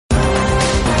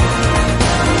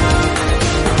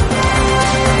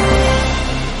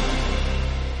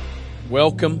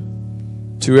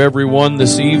Welcome to everyone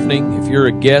this evening. If you're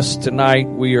a guest tonight,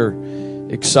 we are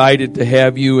excited to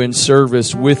have you in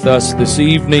service with us this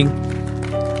evening.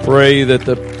 Pray that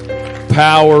the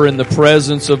power and the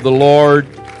presence of the Lord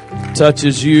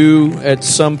touches you at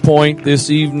some point this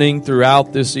evening,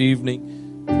 throughout this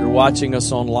evening. If you're watching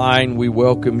us online, we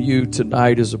welcome you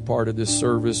tonight as a part of this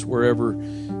service, wherever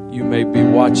you may be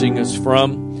watching us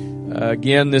from.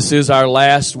 Again, this is our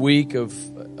last week of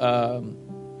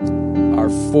our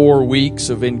 4 weeks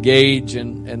of Engage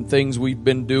and things we've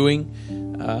been doing.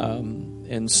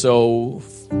 And so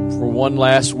for one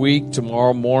last week,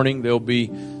 tomorrow morning, there'll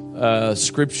be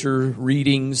scripture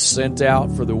readings sent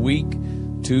out for the week.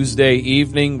 Tuesday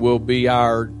evening will be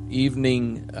our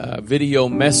evening video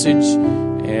message.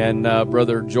 And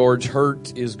Brother George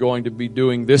Hurt is going to be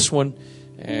doing this one.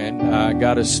 And I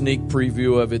got a sneak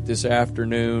preview of it this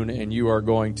afternoon, and you are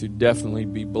going to definitely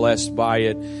be blessed by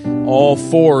it. All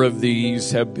 4 of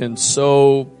these have been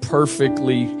so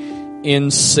perfectly in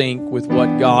sync with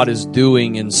what God is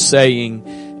doing and saying.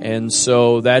 And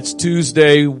so that's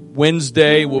Tuesday.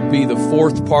 Wednesday will be the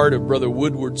 4th part of Brother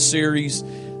Woodward's series.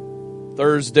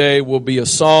 Thursday will be a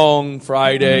song.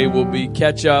 Friday will be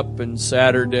catch up, and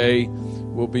Saturday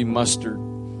will be mustard.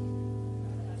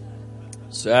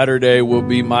 Saturday will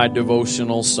be my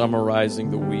devotional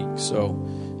summarizing the week. So,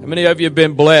 how many of you have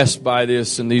been blessed by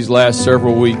this in these last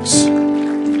several weeks?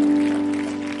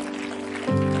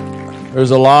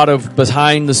 There's a lot of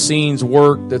behind-the-scenes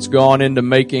work that's gone into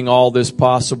making all this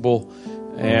possible,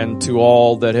 and to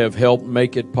all that have helped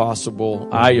make it possible,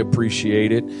 I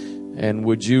appreciate it. And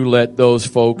would you let those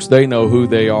folks, they know who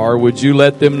they are, would you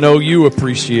let them know you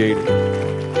appreciate it?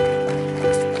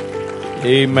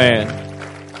 Amen.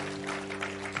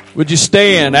 Would you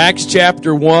stand? Acts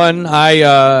chapter 1.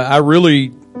 I really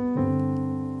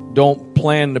don't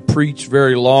plan to preach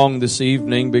very long this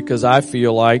evening because I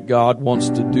feel like God wants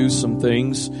to do some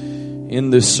things in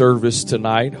this service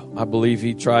tonight. I believe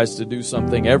He tries to do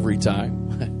something every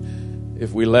time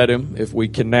if we let Him, if we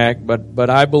connect. But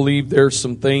I believe there's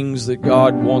some things that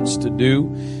God wants to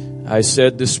do. I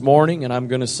said this morning, and I'm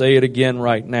going to say it again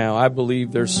right now, I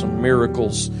believe there's some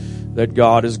miracles that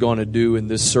God is going to do in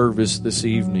this service this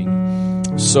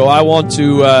evening. So I want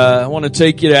to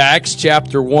take you to Acts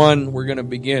chapter 1. We're going to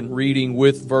begin reading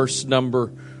with verse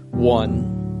number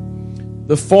 1.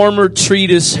 The former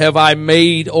treatise have I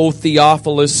made, O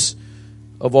Theophilus,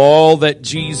 of all that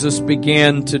Jesus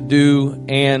began to do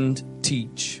and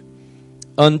teach,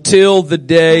 until the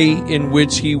day in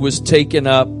which He was taken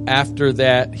up. After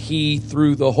that, He,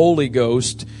 through the Holy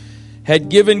Ghost, had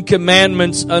given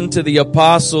commandments unto the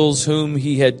apostles whom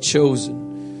He had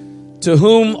chosen, to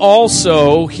whom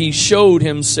also He showed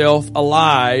Himself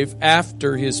alive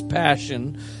after His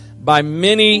passion by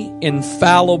many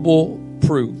infallible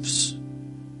proofs.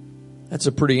 That's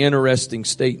a pretty interesting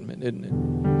statement, isn't it?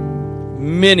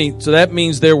 Many. So that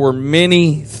means there were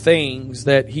many things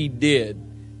that He did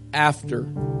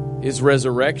after His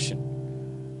resurrection.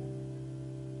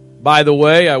 By the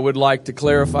way, I would like to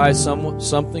clarify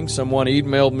something. Someone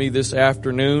emailed me this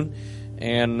afternoon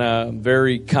and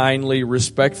very kindly,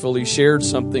 respectfully shared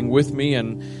something with me,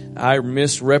 and I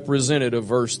misrepresented a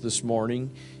verse this morning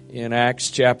in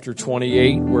Acts chapter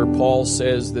 28 where Paul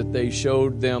says that they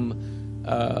showed them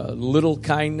little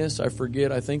kindness. I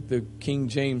forget. I think the King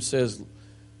James says,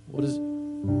 what is it?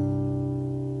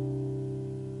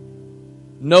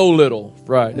 No little.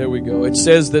 Right, there we go. It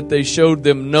says that they showed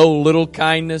them no little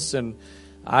kindness, and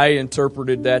I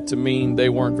interpreted that to mean they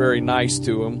weren't very nice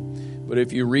to him. But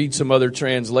if you read some other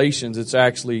translations, it's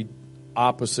actually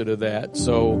opposite of that.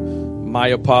 So my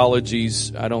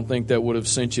apologies. I don't think that would have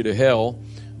sent you to hell,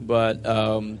 but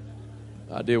I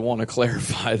did want to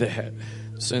clarify that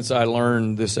since I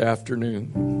learned this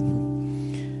afternoon.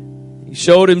 He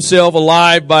showed Himself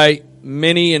alive by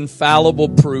many infallible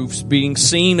proofs, being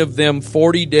seen of them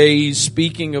 40 days,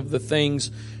 speaking of the things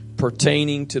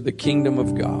pertaining to the kingdom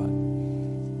of God.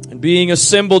 And being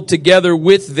assembled together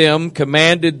with them,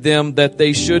 commanded them that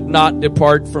they should not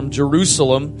depart from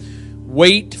Jerusalem,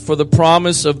 wait for the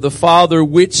promise of the Father,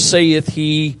 which saith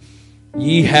He,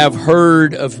 Ye have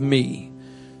heard of me.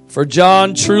 For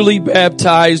John truly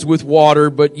baptized with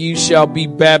water, but ye shall be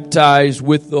baptized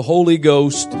with the Holy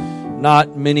Ghost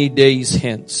not many days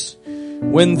hence.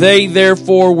 When they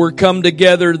therefore were come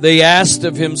together, they asked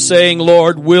of Him, saying,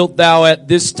 Lord, wilt Thou at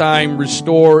this time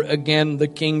restore again the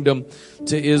kingdom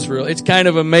to Israel? It's kind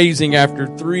of amazing, after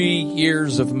 3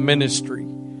 years of ministry,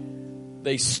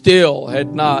 they still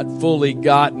had not fully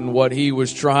gotten what He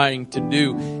was trying to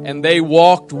do. And they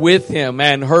walked with Him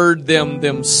and heard them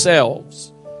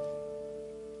themselves.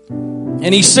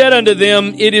 And he said unto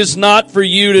them, it is not for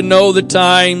you to know the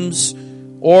times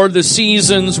or the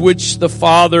seasons which the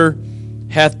Father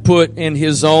hath put in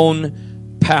his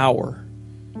own power.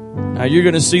 Now you're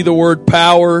going to see the word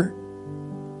power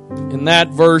in that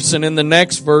verse and in the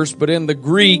next verse, but in the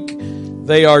Greek,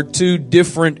 they are two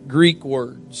different Greek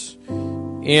words.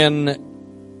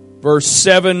 In verse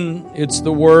 7, it's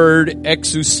the word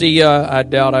exousia, I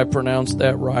doubt I pronounced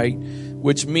that right,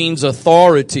 which means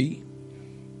authority.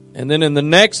 And then in the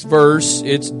next verse,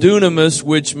 it's dunamis,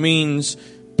 which means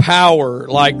power,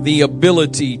 like the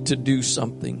ability to do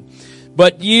something.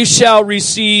 But ye shall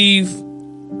receive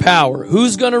power.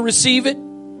 Who's going to receive it?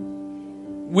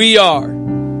 We are.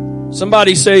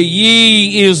 Somebody say,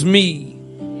 ye is me.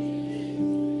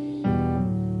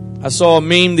 I saw a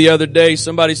meme the other day.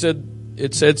 Somebody said,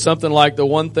 it said something like the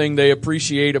one thing they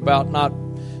appreciate about not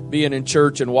being in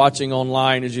church and watching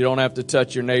online is you don't have to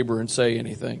touch your neighbor and say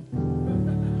anything.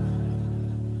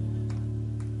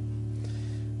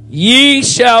 Ye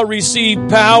shall receive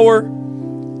power.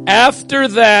 After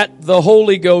that, the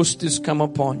Holy Ghost is come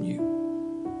upon you.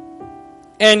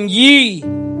 And ye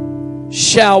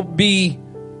shall be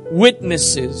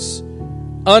witnesses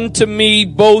unto me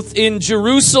both in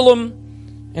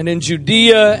Jerusalem and in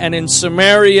Judea and in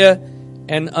Samaria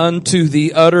and unto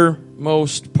the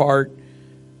uttermost part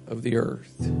of the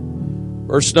earth.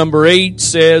 Verse number 8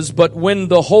 says, but when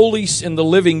the Holy, in the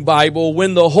Living Bible,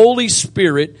 when the Holy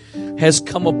Spirit has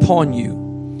come upon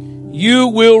you, you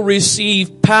will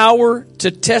receive power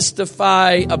to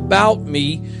testify about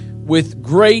me with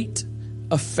great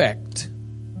effect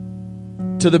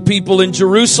to the people in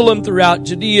Jerusalem, throughout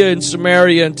Judea and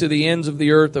Samaria, and to the ends of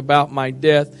the earth about my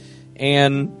death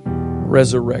and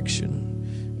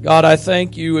resurrection. God, I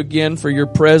thank you again for your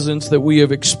presence that we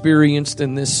have experienced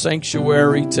in this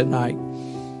sanctuary tonight.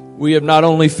 We have not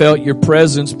only felt your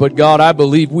presence, but God, I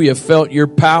believe we have felt your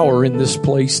power in this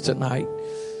place tonight.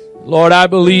 Lord, I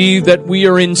believe that we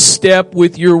are in step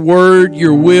with your word,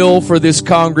 your will for this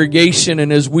congregation.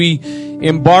 And as we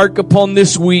embark upon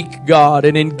this week, God,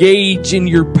 and engage in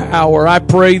your power, I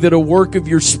pray that a work of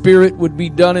your Spirit would be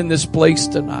done in this place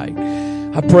tonight.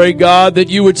 I pray, God, that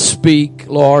you would speak,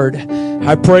 Lord.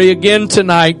 I pray again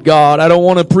tonight, God, I don't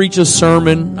want to preach a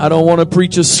sermon. I don't want to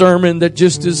preach a sermon that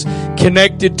just is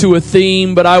connected to a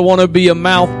theme, but I want to be a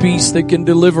mouthpiece that can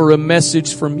deliver a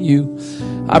message from you.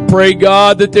 I pray,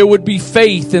 God, that there would be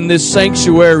faith in this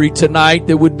sanctuary tonight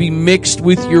that would be mixed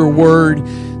with your word,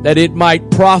 that it might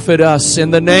profit us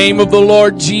in the name of the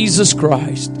Lord Jesus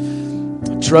Christ.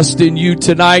 I trust in you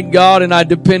tonight, God, and I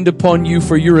depend upon you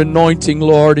for your anointing,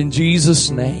 Lord, in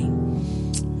Jesus' name.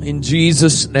 In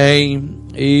Jesus' name,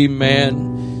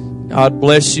 amen. God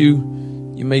bless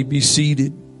you. You may be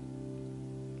seated.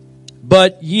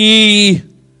 But ye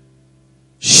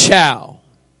shall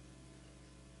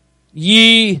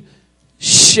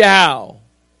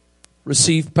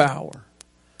receive power.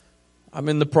 I'm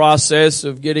in the process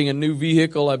of getting a new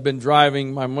vehicle. I've been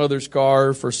driving my mother's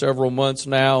car for several months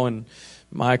now, and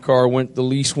my car the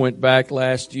lease went back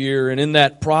last year. And in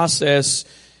that process,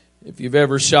 if you've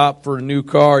ever shopped for a new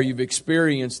car, you've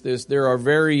experienced this. There are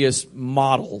various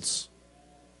models.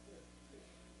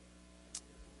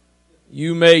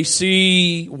 You may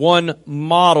see one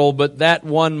model, but that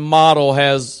one model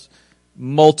has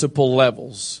multiple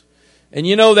levels. And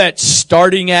you know that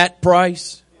starting at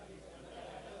price?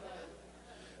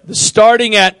 The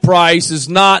starting at price is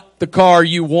not the car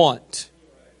you want.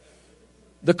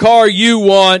 The car you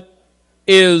want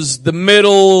is the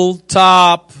middle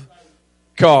top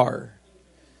car.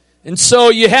 And so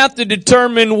you have to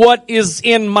determine what is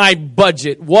in my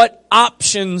budget. What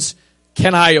options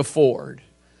can I afford?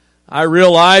 I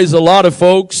realize a lot of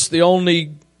folks, the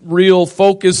only real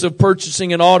focus of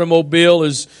purchasing an automobile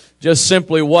is just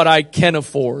simply what I can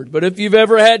afford. But if you've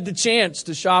ever had the chance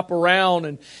to shop around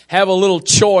and have a little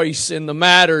choice in the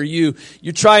matter, you're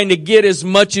trying to get as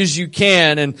much as you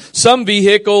can. And some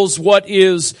vehicles, what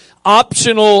is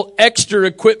optional extra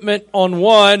equipment on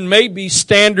one may be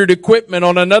standard equipment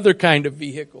on another kind of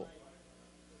vehicle.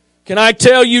 Can I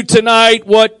tell you tonight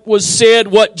what was said,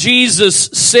 what Jesus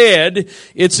said?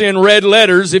 It's in red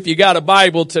letters if you got a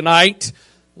Bible tonight.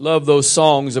 Love those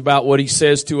songs about what he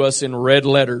says to us in red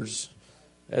letters,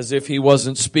 as if he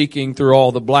wasn't speaking through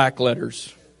all the black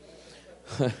letters.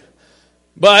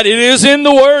 But it is in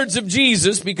the words of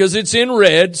Jesus because it's in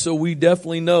red, so we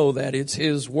definitely know that it's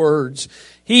his words.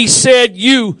 He said,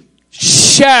 you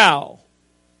shall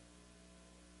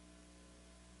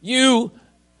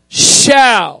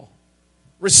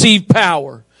receive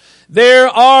power. There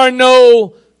are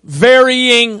no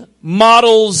varying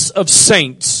models of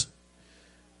saints.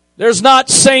 There's not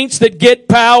saints that get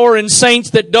power and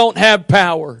saints that don't have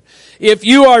power. If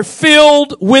you are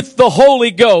filled with the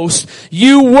Holy Ghost,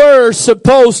 you were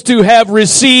supposed to have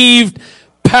received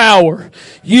power.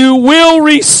 You will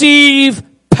receive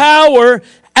power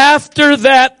after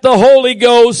that the Holy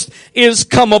Ghost is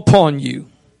come upon you.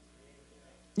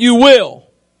 You will.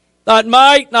 Not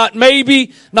might, not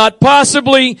maybe, not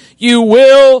possibly. You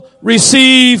will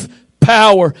receive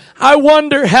power. I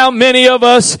wonder how many of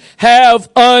us have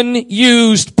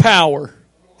unused power.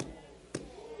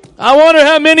 I wonder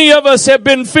how many of us have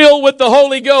been filled with the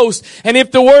Holy Ghost. And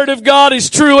if the Word of God is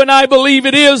true, and I believe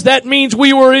it is, that means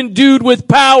we were endued with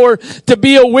power to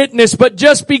be a witness. But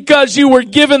just because you were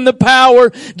given the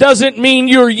power doesn't mean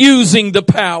you're using the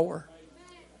power.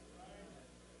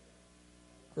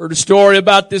 Heard a story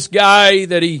about this guy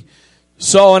that he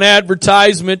saw an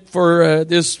advertisement for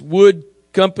this wood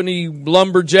company,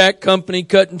 lumberjack company,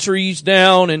 cutting trees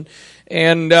down, and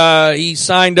he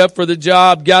signed up for the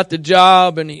job, got the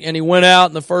job, and he went out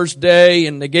on the first day,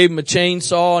 and they gave him a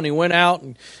chainsaw, and he went out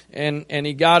and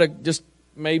he got just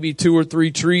maybe 2 or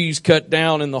 3 trees cut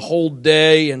down in the whole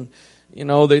day. And you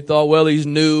know, they thought, well, he's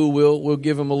new, we'll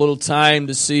give him a little time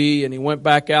to see. And he went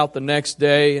back out the next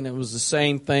day, and it was the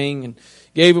same thing, and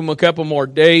gave him a couple more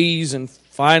days. And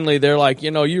finally they're like,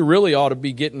 you know, you really ought to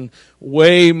be getting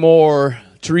way more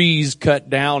trees cut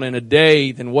down in a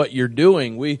day than what you're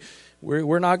doing.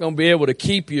 We're not going to be able to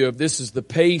keep you if this is the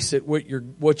pace at what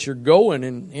you're going.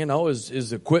 And you know,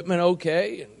 is equipment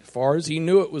okay? And as far as he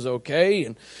knew, it was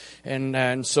okay.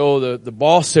 And so the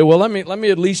boss said, well, let me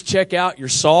at least check out your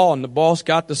saw. And the boss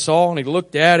got the saw, and he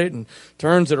looked at it and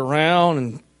turns it around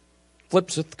and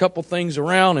flips a couple things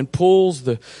around and pulls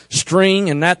the string,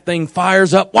 and that thing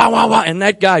fires up. Wow, wow, wow. And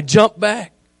that guy jumped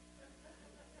back.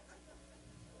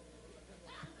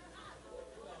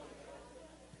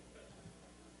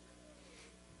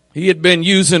 He had been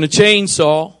using a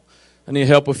chainsaw. I need to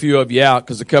help a few of you out,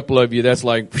 because a couple of you, that's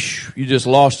like, whoosh, you just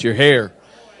lost your hair.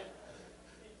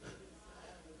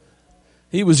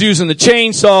 He was using the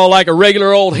chainsaw like a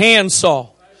regular old handsaw.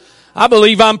 I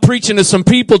believe I'm preaching to some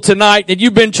people tonight that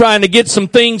you've been trying to get some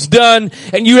things done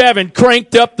and you haven't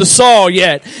cranked up the saw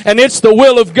yet. And it's the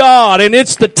will of God, and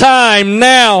it's the time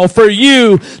now for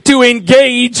you to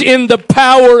engage in the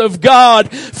power of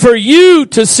God, for you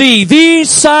to see these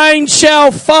signs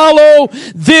shall follow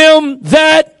them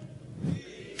that,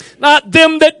 not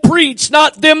them that preach,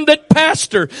 not them that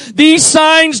pastor. These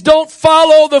signs don't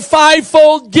follow the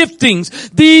fivefold giftings.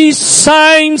 These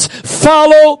signs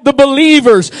follow the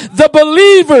believers. The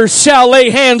believers shall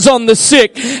lay hands on the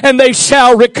sick and they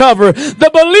shall recover. The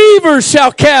believers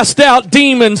shall cast out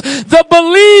demons. The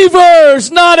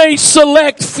believers, not a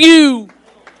select few.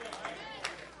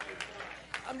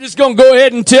 I'm just going to go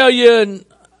ahead and tell you,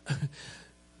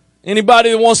 anybody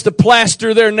that wants to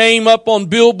plaster their name up on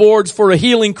billboards for a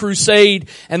healing crusade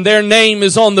and their name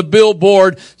is on the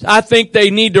billboard, I think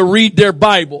they need to read their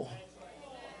Bible.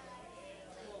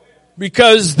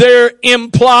 Because they're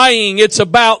implying it's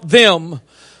about them.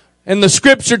 And the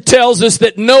scripture tells us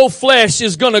that no flesh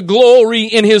is going to glory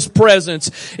in His presence.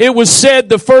 It was said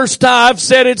the first time, I've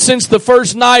said it since the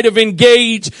first night of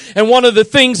Engage, and one of the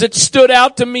things that stood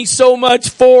out to me so much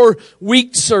 4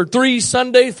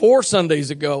 Sundays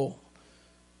ago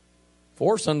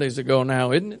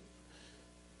now, isn't it?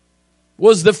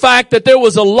 Was the fact that there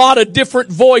was a lot of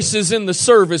different voices in the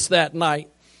service that night.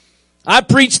 I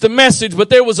preached the message, but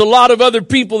there was a lot of other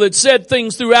people that said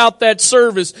things throughout that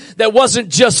service that wasn't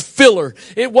just filler.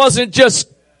 It wasn't just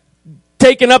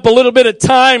taking up a little bit of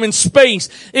time and space.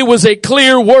 It was a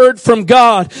clear word from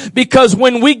God. Because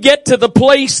when we get to the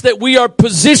place that we are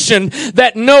positioned,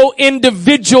 that no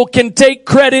individual can take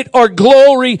credit or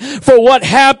glory for what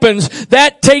happens,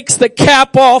 that takes the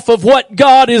cap off of what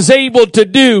God is able to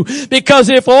do. Because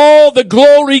if all the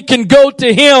glory can go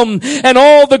to Him and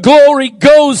all the glory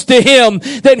goes to Him,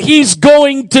 then He's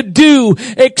going to do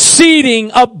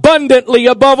exceeding abundantly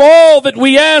above all that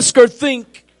we ask or think.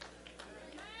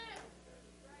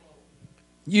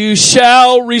 You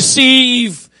shall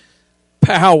receive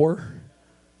power.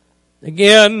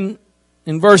 Again,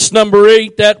 in verse number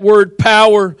 8, that word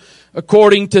power,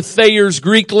 according to Thayer's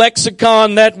Greek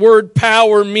lexicon, that word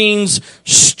power means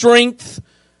strength,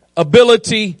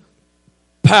 ability,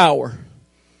 power.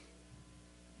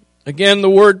 Again, the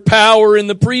word power in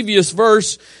the previous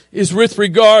verse is with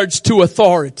regards to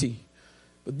authority.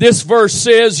 But this verse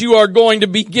says you are going to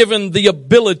be given the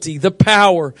ability, the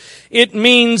power. It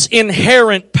means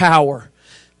inherent power.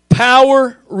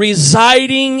 Power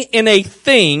residing in a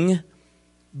thing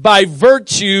by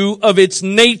virtue of its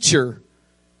nature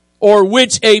or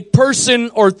which a person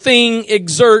or thing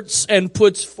exerts and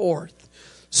puts forth.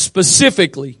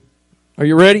 Specifically, are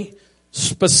you ready?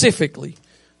 Specifically,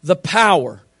 the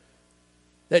power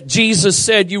that Jesus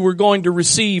said you were going to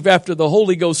receive after the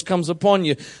Holy Ghost comes upon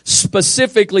you.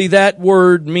 Specifically, that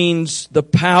word means the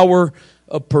power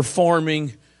of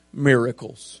performing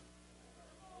miracles.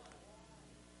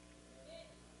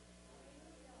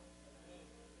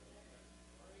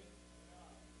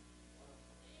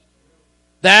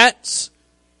 That's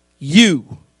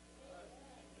you.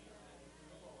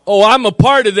 Oh, I'm a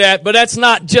part of that, but that's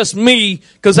not just me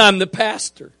because I'm the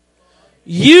pastor.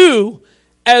 You,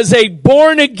 as a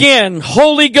born-again,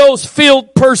 Holy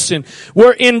Ghost-filled person,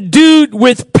 were endued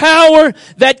with power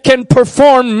that can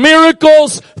perform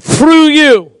miracles through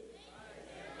you.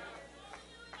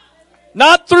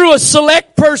 Not through a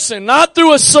select person, not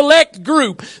through a select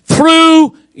group,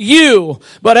 through you.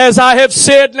 But as I have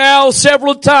said now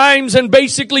several times and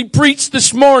basically preached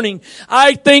this morning,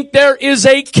 I think there is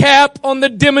a cap on the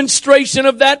demonstration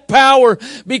of that power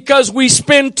because we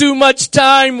spend too much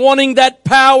time wanting that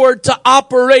power to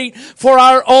operate for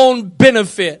our own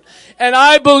benefit. And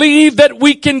I believe that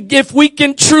if we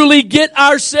can truly get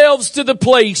ourselves to the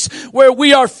place where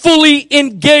we are fully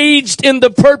engaged in the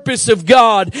purpose of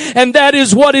God, and that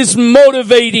is what is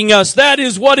motivating us, that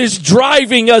is what is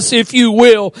driving us, if you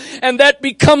will, and that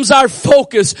becomes our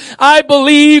focus, I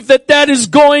believe that that is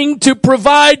going to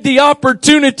provide the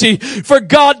opportunity for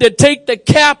God to take the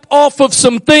cap off of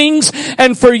some things,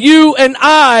 and for you and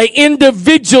I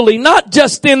individually, not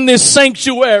just in this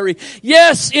sanctuary,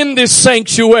 yes, in this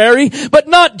sanctuary, but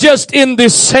not just in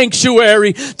this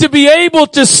sanctuary, to be able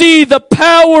to see the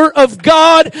power of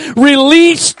God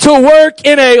released to work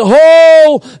in a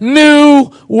whole new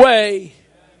way.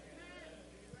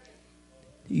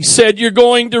 He said you're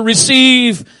going to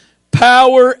receive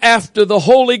power after the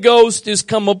Holy Ghost has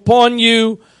come upon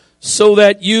you so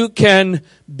that you can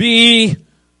be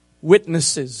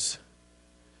witnesses.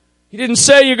 He didn't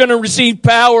say you're going to receive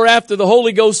power after the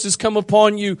Holy Ghost has come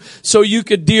upon you so you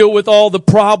could deal with all the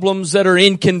problems that are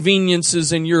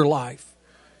inconveniences in your life.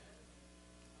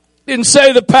 He didn't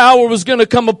say the power was going to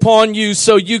come upon you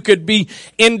so you could be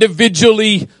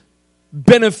individually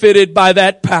benefited by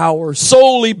that power,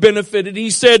 solely benefited. He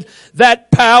said that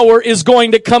power is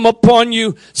going to come upon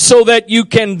you so that you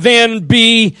can then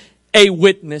be a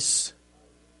witness.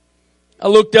 I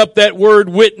looked up that word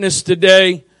witness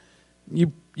today.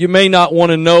 You may not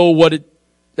want to know what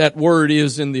that word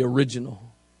is in the original.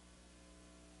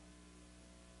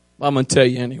 I'm going to tell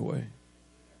you anyway.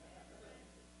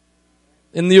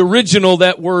 In the original,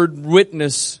 that word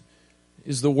witness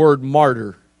is the word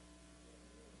martyr.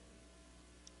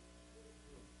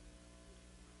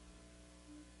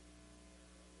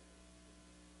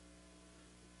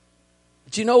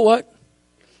 But you know what?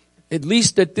 At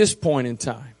least at this point in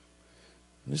time,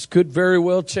 this could very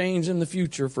well change in the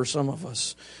future for some of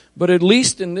us. But at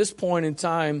least in this point in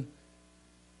time,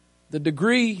 the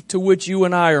degree to which you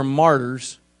and I are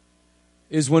martyrs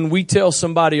is when we tell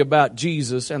somebody about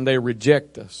Jesus and they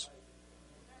reject us.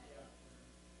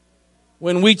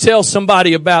 When we tell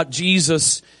somebody about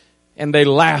Jesus and they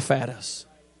laugh at us.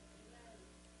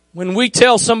 When we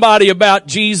tell somebody about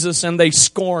Jesus and they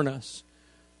scorn us.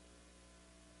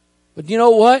 But you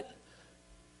know what?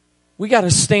 We got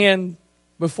to stand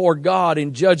before God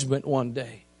in judgment one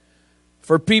day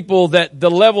for people that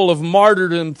the level of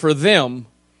martyrdom for them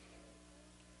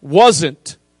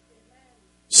wasn't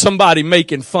somebody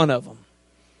making fun of them.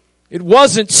 It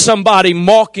wasn't somebody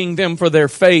mocking them for their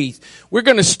faith. We're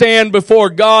going to stand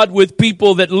before God with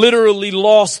people that literally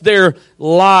lost their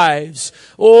lives.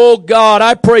 Oh God,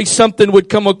 I pray something would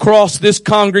come across this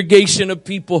congregation of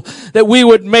people that we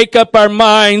would make up our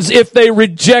minds. If they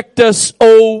reject us,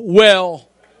 oh well.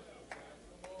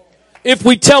 If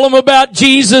we tell them about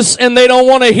Jesus and they don't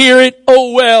want to hear it,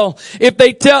 oh well.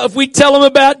 If we tell them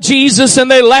about Jesus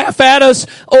and they laugh at us,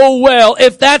 oh well.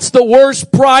 If that's the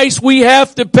worst price we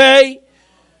have to pay,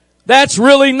 that's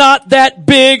really not that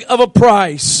big of a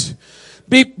price.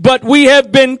 But we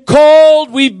have been called,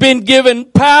 we've been given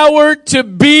power to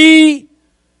be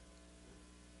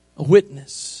a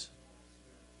witness.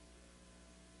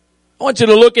 I want you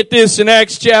to look at this in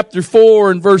Acts chapter 4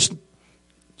 and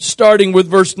starting with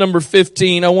verse number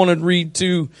 15. I want to read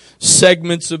two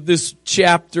segments of this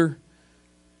chapter.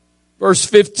 Verse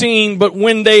 15, but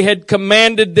when they had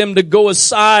commanded them to go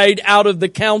aside out of the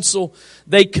council,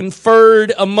 they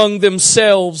conferred among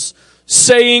themselves,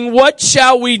 saying, what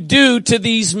shall we do to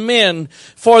these men?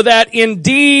 For that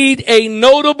indeed a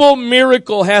notable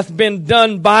miracle hath been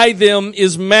done by them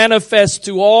is manifest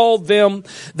to all them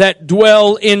that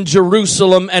dwell in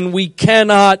Jerusalem, and we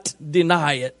cannot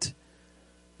deny it.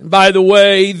 And by the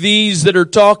way, these that are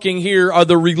talking here are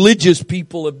the religious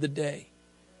people of the day.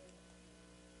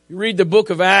 You read the book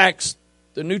of Acts,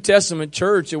 the New Testament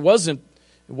church, it wasn't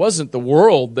the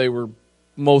world they were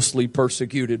mostly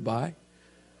persecuted by.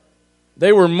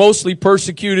 They were mostly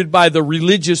persecuted by the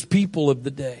religious people of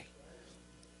the day.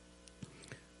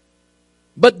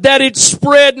 But that it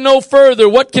spread no further.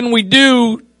 What can we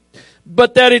do?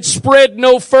 But that it spread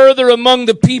no further among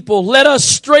the people. Let us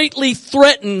straitly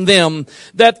threaten them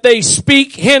that they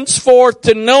speak henceforth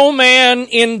to no man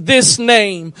in this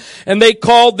name. And they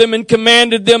called them and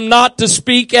commanded them not to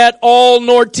speak at all,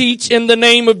 nor teach in the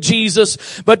name of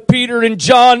Jesus. But Peter and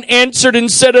John answered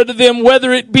and said unto them,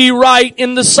 whether it be right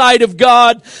in the sight of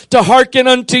God to hearken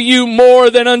unto you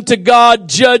more than unto God,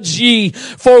 judge ye.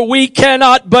 For we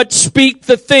cannot but speak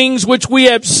the things which we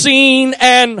have seen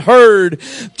and heard.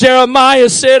 Jeremiah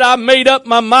said, I made up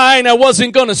my mind I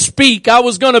wasn't going to speak. I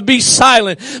was going to be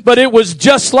silent. But it was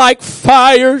just like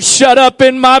fire shut up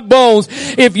in my bones.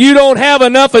 If you don't have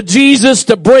enough of Jesus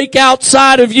to break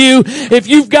outside of you, if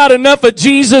you've got enough of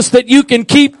Jesus that you can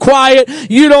keep quiet,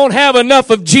 you don't have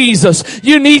enough of Jesus.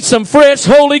 You need some fresh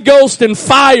Holy Ghost and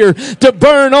fire to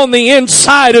burn on the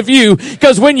inside of you.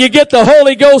 Because when you get the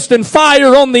Holy Ghost and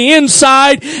fire on the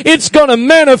inside, it's going to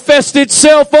manifest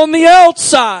itself on the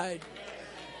outside.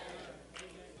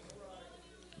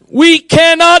 We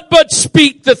cannot but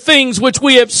speak the things which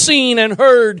we have seen and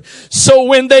heard. So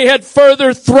when they had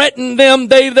further threatened them,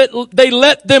 they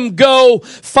let them go,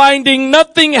 finding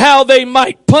nothing how they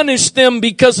might punish them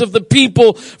because of the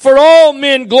people. For all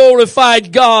men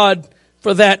glorified God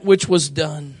for that which was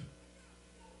done.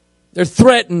 They're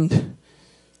threatened.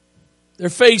 They're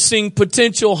facing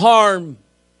potential harm.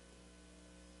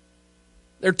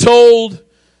 They're told,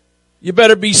 you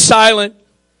better be silent.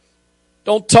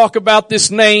 Don't talk about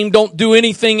this name. Don't do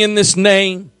anything in this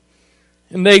name.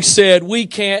 And they said, we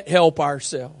can't help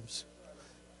ourselves.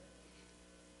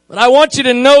 But I want you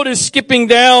to notice, skipping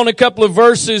down a couple of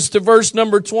verses to verse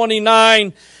number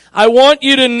 29, I want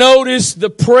you to notice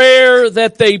the prayer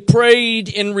that they prayed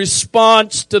in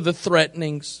response to the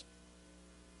threatenings.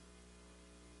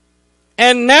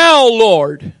 And now,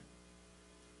 Lord,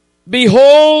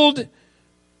 behold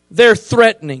their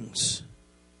threatenings.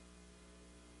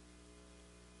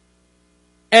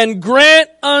 And grant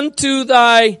unto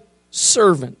thy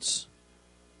servants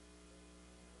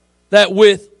that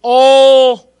with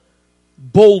all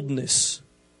boldness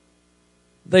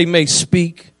they may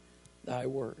speak thy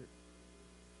word.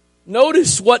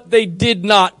 Notice what they did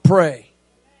not pray.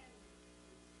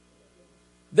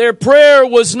 Their prayer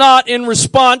was not in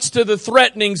response to the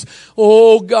threatenings.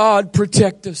 Oh God,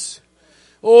 protect us.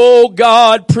 Oh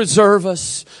God, preserve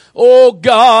us. Oh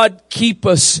God, keep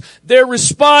us. Their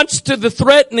response to the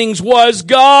threatenings was,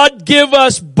 God, give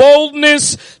us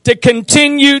boldness to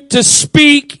continue to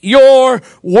speak your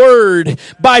word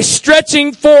by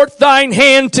stretching forth thine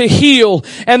hand to heal,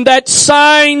 and that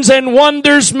signs and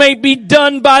wonders may be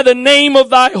done by the name of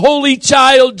thy holy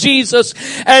child Jesus.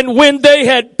 And when they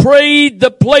had prayed,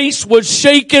 the place was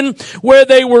shaken where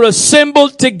they were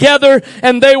assembled together,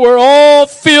 and they were all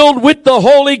filled with the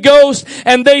Holy Ghost,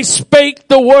 and they spake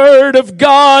the word of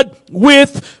God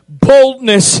with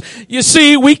boldness. You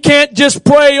see, we can't just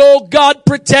pray, oh God,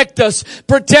 protect us.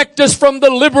 Protect us from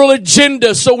the liberal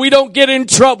agenda so we don't get in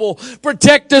trouble.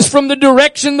 Protect us from the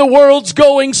direction the world's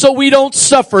going so we don't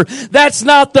suffer. That's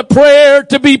not the prayer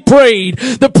to be prayed.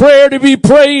 The prayer to be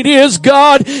prayed is,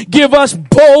 God, give us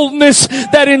boldness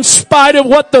that in spite of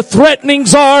what the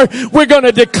threatenings are, we're going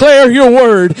to declare your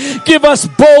word. Give us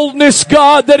boldness,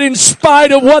 God, that in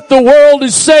spite of what the world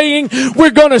is saying,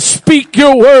 we're going to speak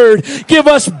your word. Give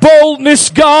us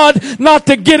boldness, God, not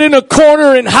to get in a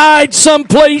corner and hide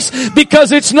someplace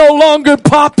because it's no longer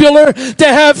popular, to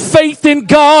have faith in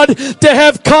God, to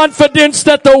have confidence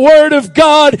that the word of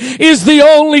God is the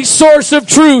only source of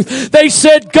truth. They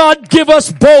said, God, give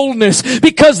us boldness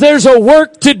because there's a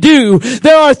work to do.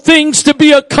 There are things to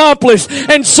be accomplished.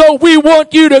 And so we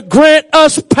want you to grant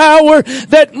us power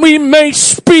that we may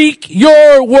speak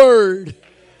your word.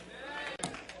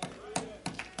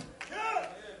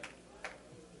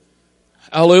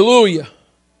 Hallelujah.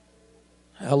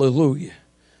 Hallelujah.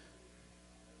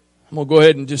 I'm going to go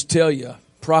ahead and just tell you,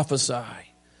 prophesy.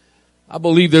 I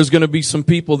believe there's going to be some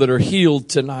people that are healed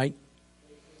tonight.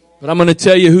 But I'm going to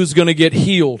tell you who's going to get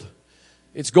healed.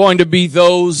 It's going to be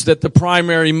those that the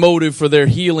primary motive for their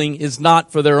healing is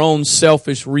not for their own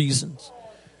selfish reasons.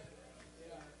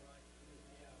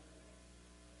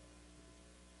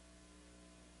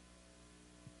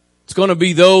 It's going to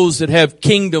be those that have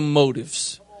kingdom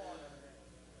motives.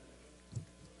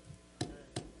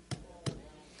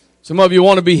 Some of you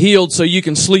want to be healed so you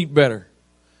can sleep better.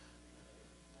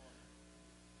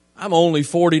 I'm only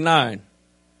 49.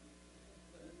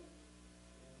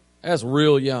 That's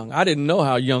real young. I didn't know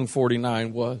how young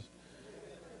 49 was.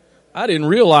 I didn't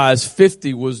realize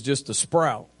 50 was just a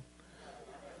sprout.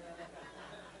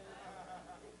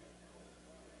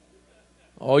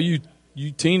 All you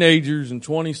teenagers and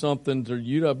 20-somethings,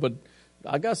 but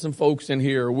I got some folks in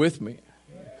here with me.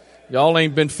 Y'all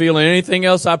ain't been feeling anything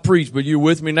else I preach, but you're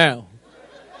with me now.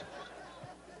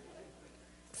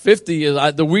 50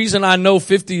 is, the reason I know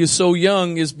 50 is so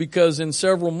young is because in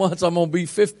several months I'm going to be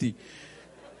 50.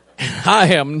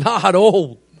 I am not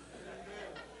old.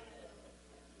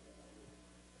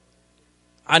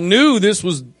 I knew this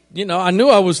was, I knew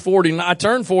I was 49. I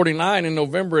turned 49 in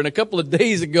November, and a couple of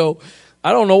days ago,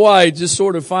 I don't know why, it just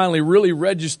sort of finally really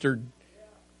registered.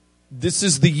 This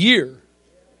is the year.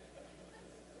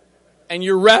 And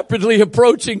you're rapidly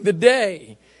approaching the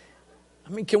day. I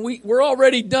mean, we're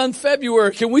already done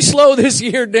February. Can we slow this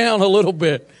year down a little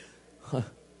bit?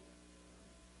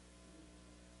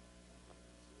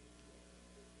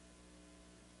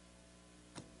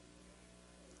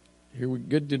 Here we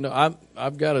good to know.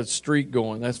 I've got a streak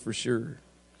going, that's for sure.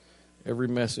 Every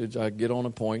message I get on a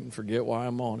point and forget why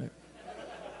I'm on it.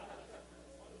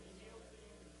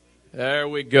 There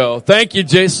we go. Thank you,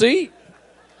 JC.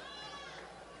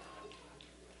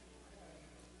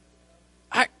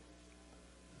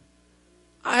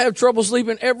 I have trouble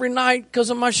sleeping every night because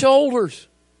of my shoulders.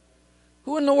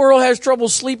 Who in the world has trouble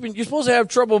sleeping? You're supposed to have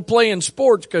trouble playing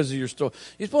sports because of your stuff.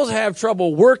 You're supposed to have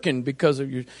trouble working because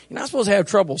of your... You're not supposed to have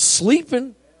trouble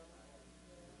sleeping.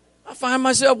 I find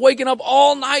myself waking up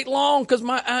all night long because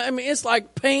it's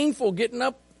like painful getting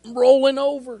up and rolling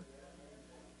over.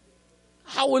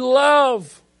 I would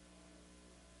love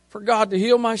for God to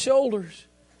heal my shoulders,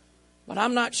 but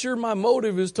I'm not sure my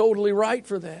motive is totally right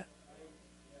for that.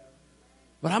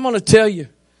 But I'm going to tell you,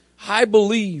 I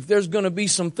believe there's going to be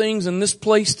some things in this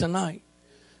place tonight.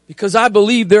 Because I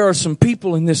believe there are some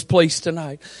people in this place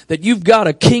tonight that you've got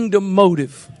a kingdom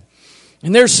motive.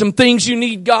 And there's some things you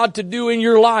need God to do in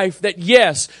your life that,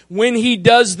 yes, when He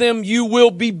does them, you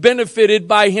will be benefited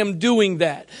by Him doing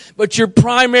that. But your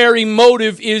primary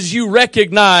motive is you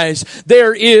recognize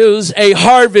there is a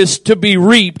harvest to be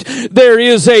reaped. There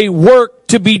is a work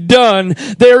to be done.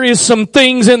 There is some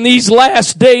things in these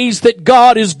last days that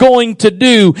God is going to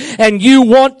do, and you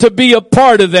want to be a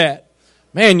part of that.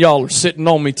 Man, y'all are sitting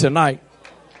on me tonight.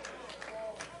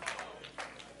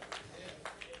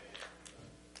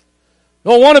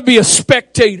 Don't want to be a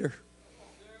spectator.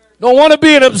 Don't want to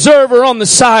be an observer on the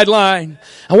sideline.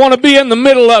 I want to be in the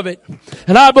middle of it.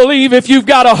 And I believe if you've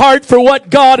got a heart for what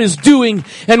God is doing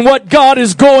and what God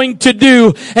is going to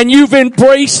do, and you've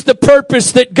embraced the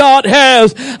purpose that God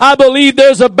has, I believe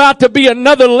there's about to be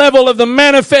another level of the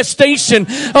manifestation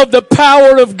of the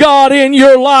power of God in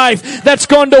your life that's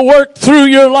going to work through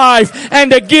your life.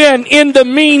 And again, in the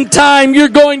meantime, you're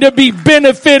going to be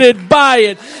benefited by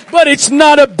it. But it's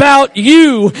not about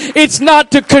you. It's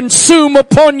not to consume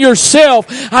upon yourself.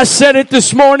 I said it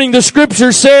this morning. The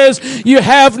scripture says you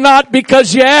have not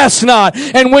because you ask not.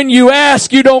 And when you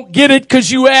ask, you don't get it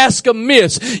because you ask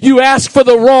amiss. You ask for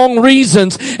the wrong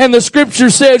reasons. And the scripture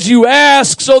says you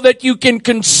ask so that you can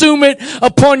consume it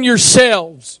upon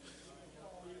yourselves.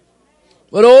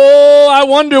 But oh, I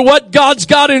wonder what God's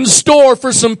got in store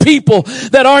for some people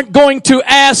that aren't going to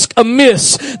ask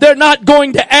amiss. They're not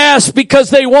going to ask because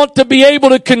they want to be able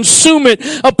to consume it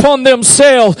upon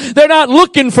themselves. They're not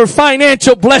looking for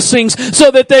financial blessings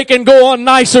so that they can go on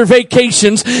nicer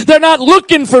vacations. They're not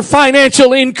looking for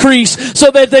financial increase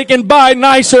so that they can buy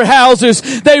nicer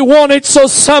houses. They want it so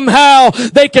somehow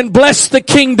they can bless the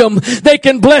kingdom. They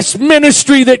can bless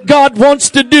ministry that God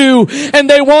wants to do. And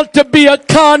they want to be a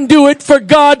conduit for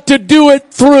God to do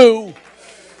it through.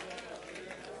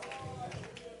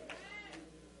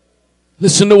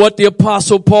 Listen to what the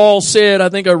Apostle Paul said. I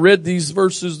think I read these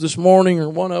verses this morning, or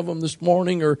one of them this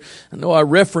morning, or I know I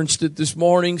referenced it this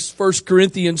morning. 1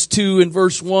 Corinthians 2 and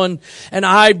verse 1. And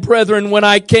I, brethren, when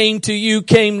I came to you,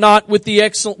 came not with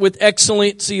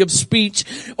excellency of speech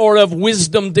or of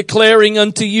wisdom, declaring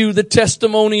unto you the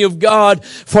testimony of God.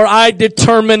 For I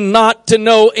determined not to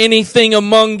know anything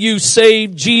among you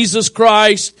save Jesus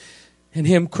Christ and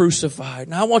Him crucified.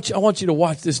 Now I want you to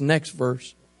watch this next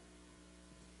verse.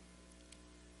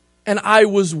 and I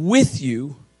was with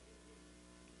you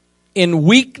in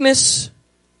weakness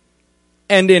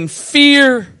and in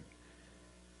fear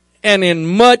and in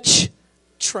much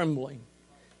trembling.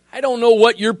 I don't know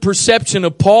what your perception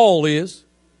of Paul is,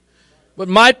 but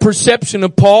my perception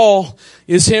of Paul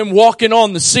is him walking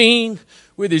on the scene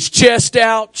with his chest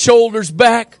out, shoulders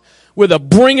back, with a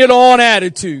bring it on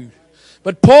attitude.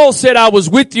 But Paul said, I was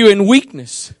with you in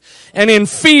weakness and in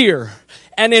fear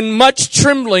and in much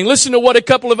trembling. Listen to what a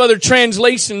couple of other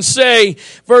translations say.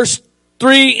 Verse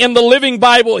 3 in the Living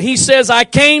Bible, he says, I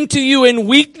came to you in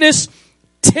weakness,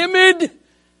 timid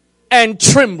and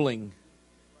trembling.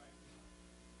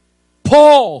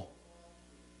 Paul,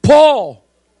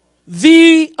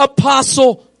 the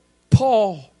Apostle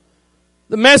Paul.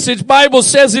 The Message Bible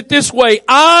says it this way,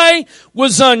 I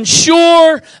was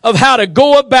unsure of how to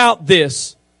go about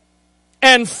this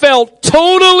and felt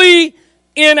totally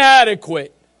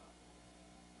inadequate.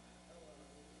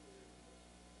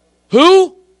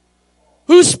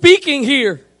 Who's speaking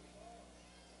here?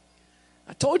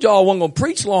 I told y'all I wasn't going to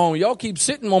preach long. Y'all keep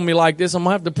sitting on me like this. I'm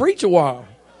going to have to preach a while.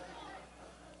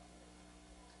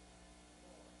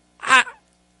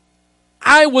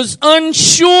 I was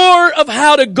unsure of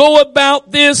how to go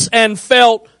about this and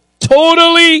felt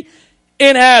totally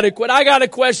inadequate. I got a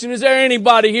question. Is there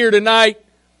anybody here tonight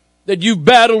that you've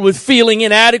battled with feeling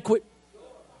inadequate?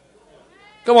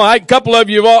 Come on, a couple of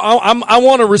you, I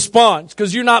want a response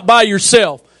because you're not by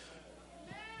yourself.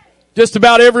 Just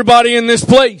about everybody in this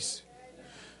place.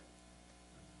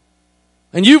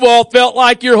 And you've all felt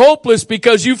like you're hopeless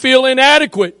because you feel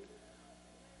inadequate.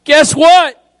 Guess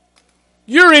what?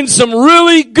 You're in some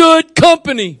really good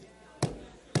company.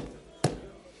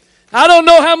 I don't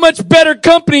know how much better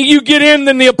company you get in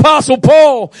than the Apostle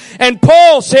Paul. And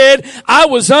Paul said, I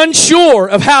was unsure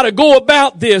of how to go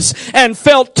about this and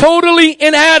felt totally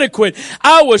inadequate.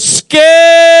 I was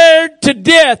scared to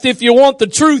death, if you want the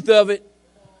truth of it.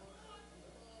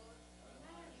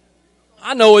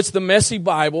 I know it's the messy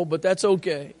Bible, but that's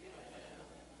okay.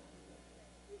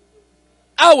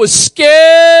 I was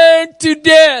scared to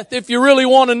death, if you really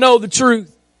want to know the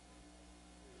truth.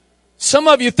 Some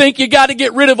of you think you got to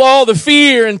get rid of all the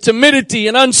fear and timidity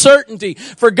and uncertainty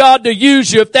for God to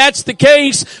use you. If that's the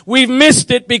case, we've missed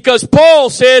it, because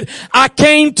Paul said, I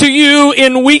came to you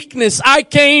in weakness. I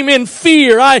came in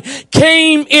fear. I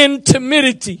came in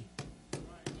timidity.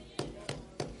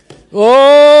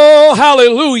 Oh,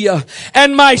 hallelujah.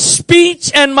 And my speech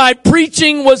and my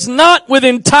preaching was not with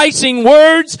enticing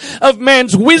words of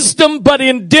man's wisdom, but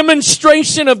in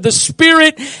demonstration of the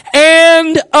Spirit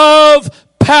and of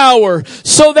power,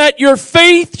 so that your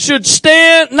faith should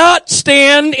not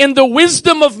stand in the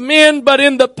wisdom of men, but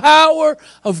in the power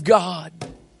of God.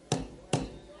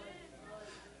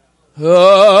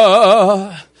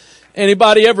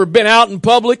 Anybody ever been out in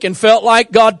public and felt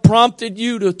like God prompted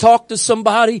you to talk to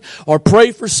somebody or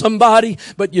pray for somebody,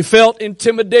 but you felt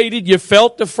intimidated, you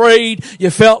felt afraid, you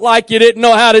felt like you didn't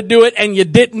know how to do it, and you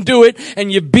didn't do it,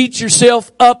 and you beat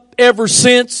yourself up ever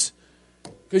since?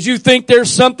 Because you think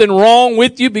there's something wrong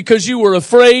with you because you were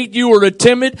afraid, you were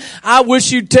timid. I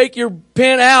wish you'd take your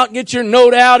pen out, get your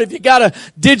note out. If you got a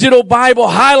digital Bible,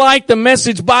 highlight the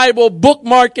Message Bible,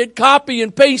 bookmark it, copy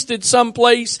and paste it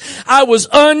someplace. I was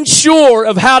unsure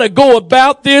of how to go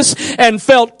about this and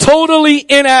felt totally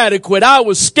inadequate. I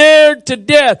was scared to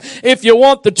death, if you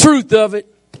want the truth of it.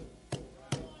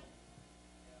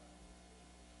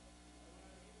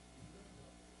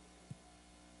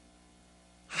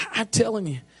 I'm telling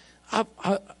you,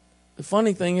 the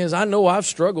funny thing is, I know I've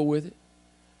struggled with it.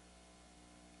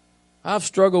 I've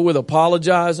struggled with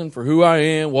apologizing for who I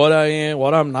am, what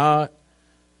I'm not.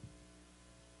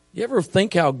 You ever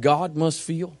think how God must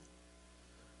feel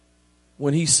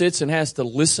when He sits and has to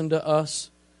listen to us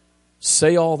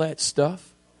say all that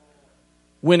stuff?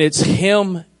 When it's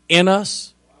Him in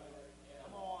us?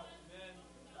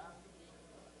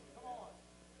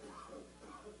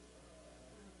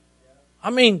 I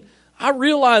mean, I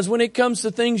realize when it comes to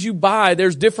things you buy,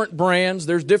 there's different brands,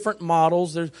 there's different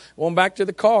models. There's going back to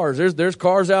the cars. There's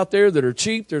cars out there that are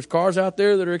cheap. There's cars out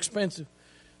there that are expensive.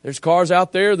 There's cars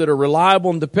out there that are reliable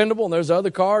and dependable, and there's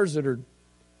other cars that are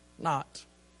not.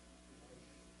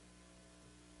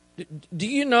 Do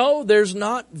you know there's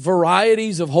not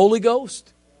varieties of Holy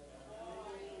Ghost?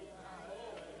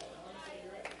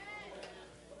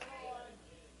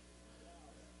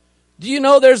 Do you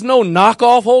know there's no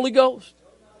knockoff Holy Ghost?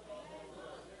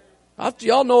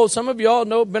 Y'all know, some of y'all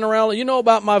know, been around, you know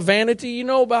about my vanity, you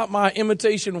know about my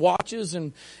imitation watches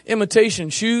and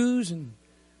imitation shoes. And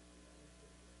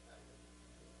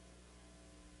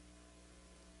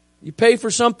you pay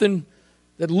for something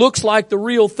that looks like the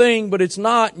real thing, but it's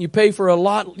not, and you pay a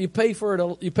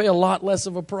lot less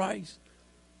of a price.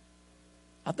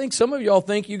 I think some of y'all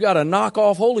think you got a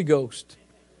knockoff Holy Ghost.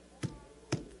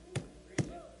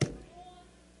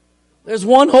 There's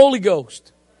one Holy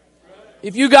Ghost.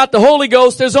 If you got the Holy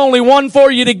Ghost, there's only one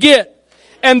for you to get.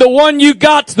 And the one you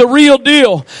got's the real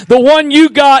deal. The one you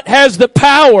got has the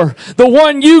power. The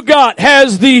one you got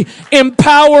has the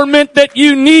empowerment that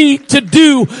you need to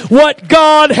do what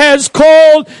God has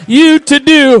called you to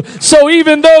do. So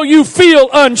even though you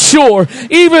feel unsure,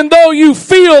 even though you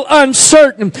feel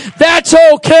uncertain, that's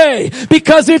okay,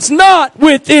 because it's not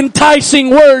with enticing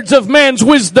words of man's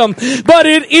wisdom, but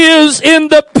it is in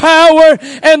the power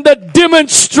and the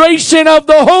demonstration of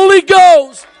the Holy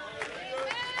Ghost.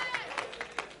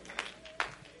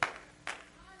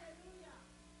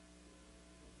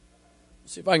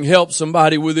 See if I can help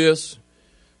somebody with this.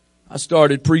 I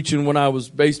started preaching when I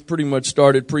was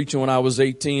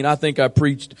 18. I think I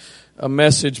preached a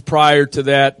message prior to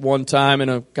that one time in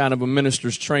a kind of a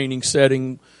minister's training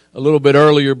setting a little bit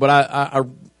earlier, but I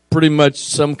pretty much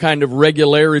some kind of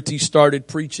regularity started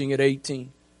preaching at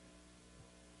 18.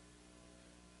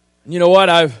 And you know what?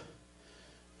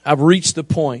 I've reached the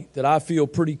point that I feel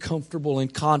pretty comfortable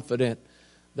and confident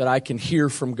that I can hear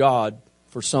from God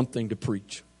for something to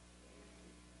preach.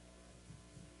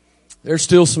 There's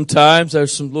still some times,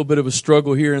 there's some little bit of a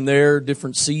struggle here and there,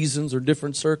 different seasons or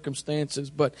different circumstances,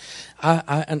 but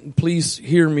and please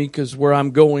hear me, because where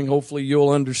I'm going, hopefully you'll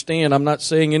understand. I'm not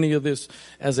saying any of this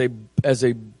as a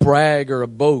brag or a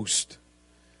boast,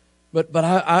 but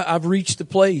I've reached a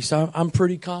place. I'm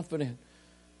pretty confident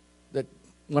that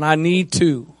when I need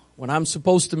to, when I'm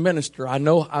supposed to minister, I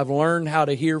know I've learned how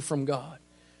to hear from God.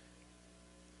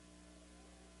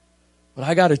 But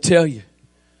I got to tell you,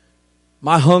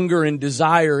 my hunger and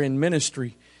desire in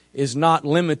ministry is not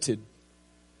limited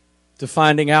to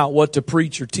finding out what to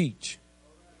preach or teach.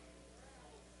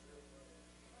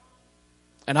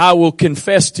 And I will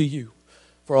confess to you,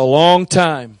 for a long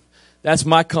time, that's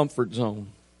my comfort zone.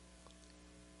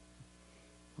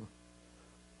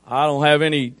 I don't have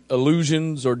any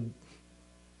illusions or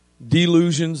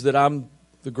delusions that I'm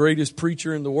the greatest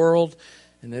preacher in the world.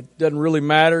 And it doesn't really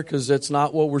matter, because that's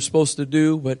not what we're supposed to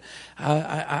do. But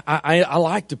I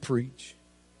like to preach.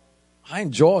 I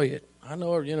enjoy it. I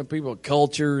know, people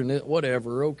culture and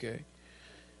whatever. Okay.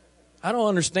 I don't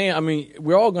understand. I mean,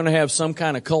 we're all going to have some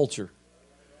kind of culture.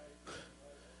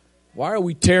 Why are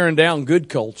we tearing down good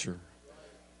culture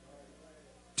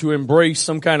to embrace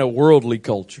some kind of worldly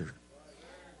culture?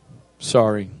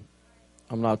 Sorry,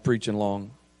 I'm not preaching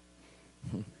long.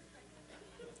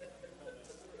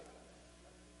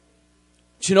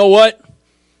 But you know what?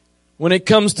 When it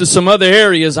comes to some other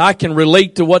areas, I can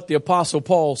relate to what the Apostle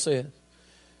Paul said.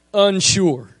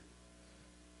 Unsure.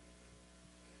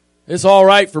 It's all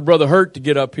right for Brother Hurt to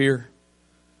get up here.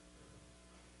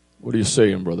 What are you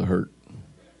saying, Brother Hurt?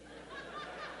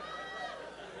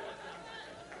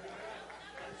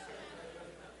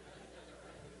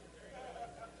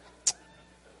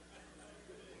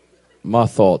 My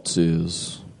thoughts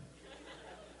is,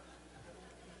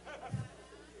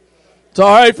 it's all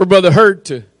right for Brother Hurt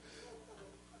to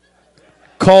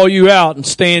call you out and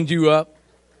stand you up,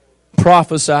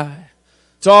 prophesy.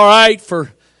 It's all right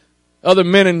for other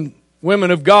men and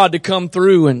women of God to come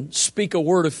through and speak a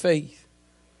word of faith.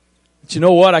 But you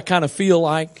know what? I kind of feel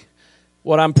like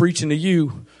what I'm preaching to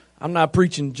you, I'm not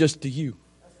preaching just to you.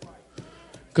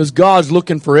 Because God's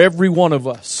looking for every one of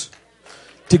us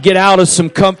to get out of some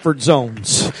comfort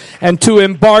zones and to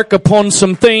embark upon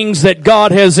some things that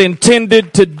God has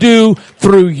intended to do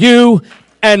through you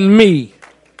and me.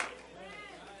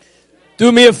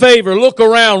 Do me a favor, look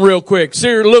around real quick.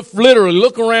 Seriously, literally,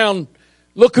 look around.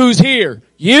 Look who's here.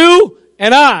 You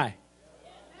and I.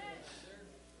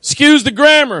 Excuse the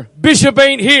grammar. Bishop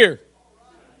ain't here.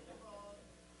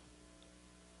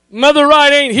 Mother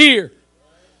Wright ain't here.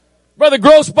 Brother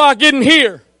Grossbach isn't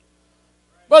here.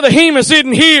 Brother Hemus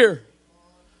isn't here.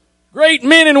 Great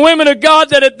men and women of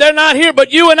God that they're not here,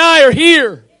 but you and I are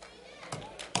here.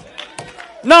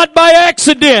 Not by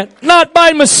accident, not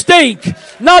by mistake,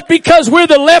 not because we're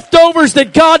the leftovers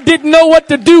that God didn't know what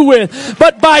to do with,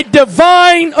 but by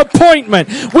divine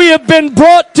appointment. We have been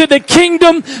brought to the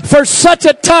kingdom for such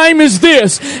a time as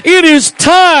this. It is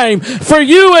time for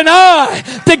you and I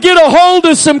to get a hold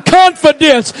of some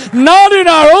confidence, not in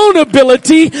our own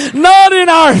ability, not in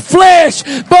our flesh,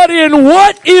 but in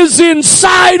what is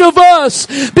inside of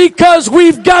us, because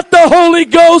we've got the Holy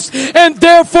Ghost and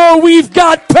therefore we've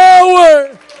got power.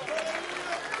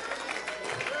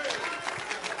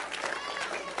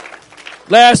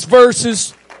 Last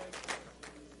verses.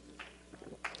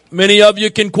 Many of you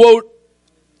can quote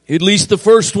at least the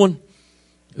first one.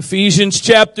 Ephesians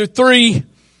chapter 3,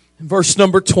 verse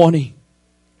number 20.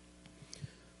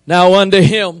 Now unto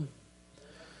him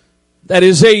that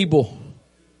is able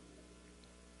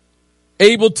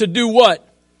to do what?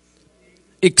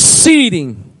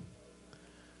 Exceeding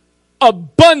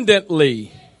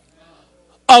abundantly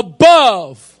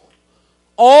above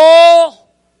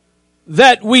all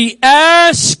that we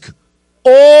ask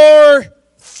or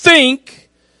think.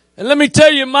 And let me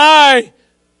tell you my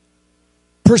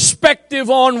perspective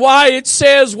on why it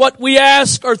says what we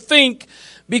ask or think.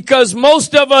 Because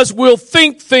most of us will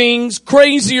think things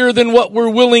crazier than what we're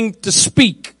willing to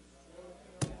speak.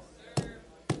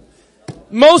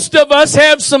 Most of us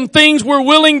have some things we're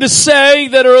willing to say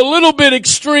that are a little bit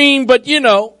extreme, but we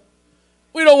don't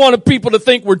want people to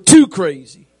think we're too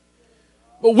crazy.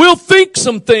 But we'll think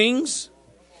some things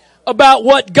about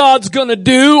what God's going to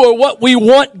do or what we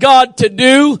want God to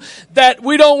do that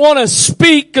we don't want to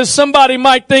speak because somebody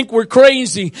might think we're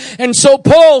crazy. And so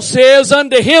Paul says,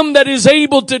 unto him that is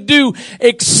able to do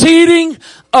exceeding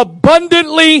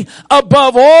abundantly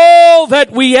above all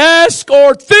that we ask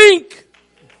or think.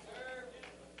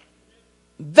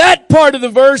 That part of the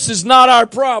verse is not our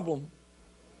problem.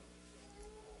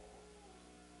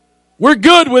 We're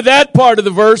good with that part of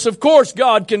the verse. Of course,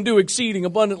 God can do exceeding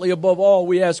abundantly above all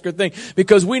we ask or think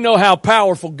because we know how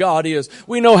powerful God is.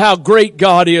 We know how great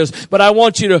God is. But I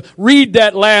want you to read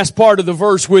that last part of the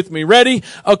verse with me. Ready?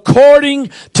 According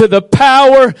to the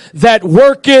power that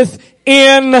worketh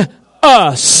in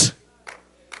us.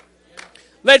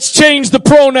 Let's change the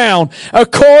pronoun.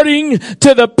 According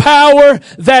to the power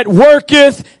that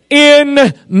worketh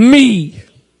in me.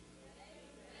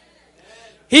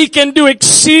 He can do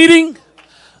exceeding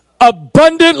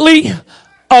abundantly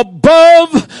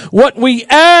above what we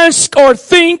ask or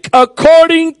think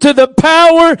according to the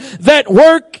power that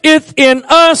worketh in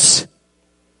us.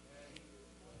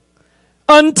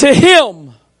 Unto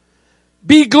him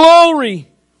be glory.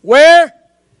 Where?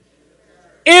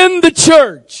 In the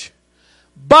church.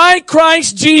 By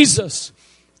Christ Jesus.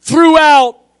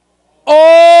 Throughout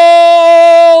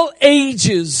all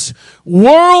ages.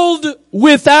 World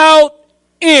without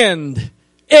end.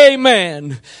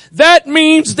 Amen. That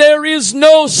means there is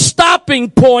no stopping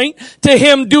point to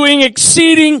him doing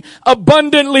exceeding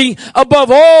abundantly above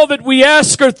all that we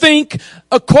ask or think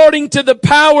according to the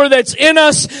power that's in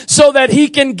us so that he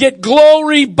can get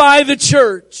glory by the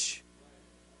church.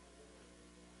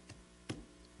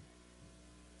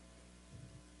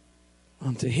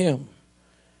 Unto him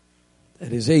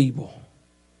that is able.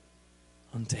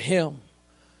 Unto him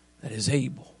that is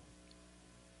able.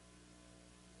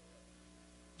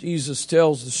 Jesus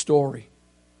tells the story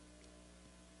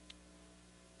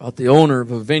about the owner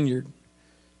of a vineyard.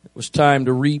 It was time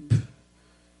to reap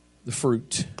the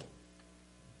fruit.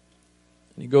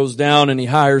 And he goes down and he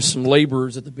hires some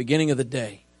laborers at the beginning of the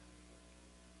day.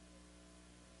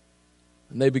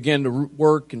 And they begin to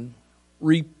work and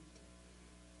reap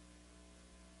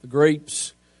the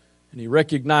grapes. And he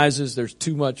recognizes there's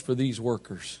too much for these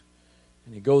workers.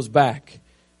 And he goes back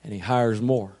and he hires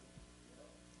more.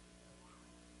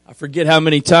 I forget how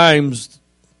many times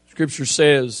Scripture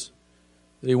says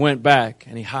that he went back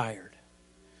and he hired.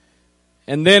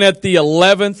 And then at the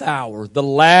 11th hour, the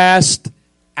last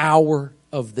hour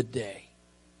of the day,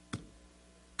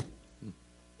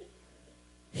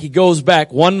 he goes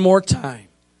back one more time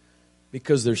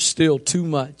because there's still too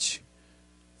much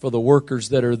for the workers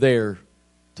that are there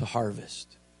to harvest.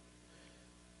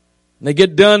 And they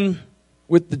get done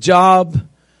with the job.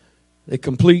 They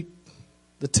complete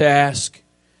the task.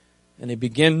 And he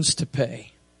begins to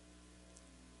pay.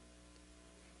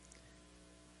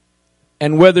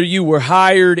 And whether you were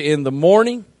hired in the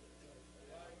morning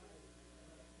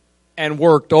and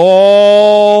worked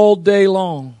all day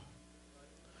long,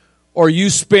 or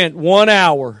you spent 1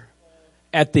 hour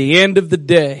at the end of the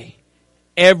day,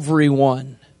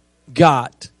 everyone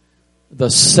got the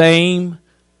same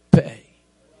pay.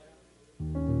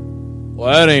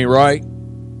 Well, that ain't right.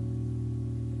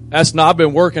 That's not, I've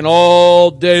been working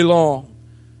all day long.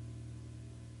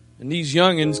 And these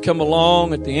youngins come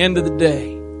along at the end of the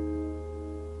day.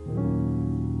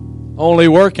 Only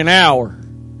work an hour.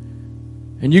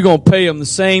 And you're going to pay them the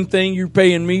same thing you're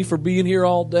paying me for being here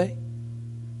all day?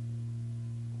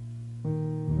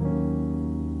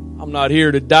 I'm not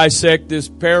here to dissect this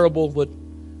parable, but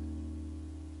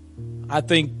I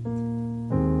think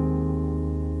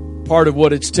part of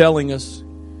what it's telling us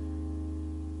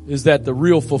is that the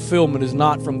real fulfillment is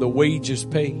not from the wages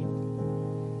paid.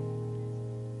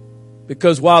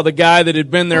 Because while the guy that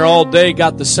had been there all day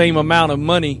got the same amount of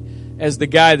money as the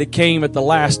guy that came at the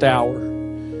last hour,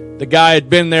 The guy had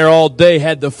been there all day,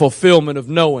 had the fulfillment of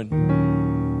knowing.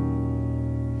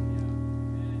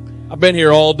 I've been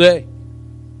here all day.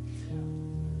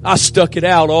 I stuck it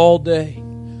out all day.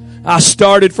 I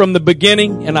started from the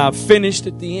beginning and I finished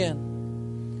at the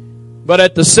end. But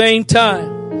at the same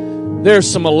time, there's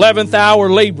some 11th hour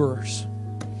laborers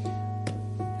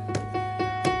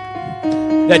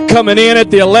that coming in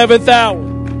at the 11th hour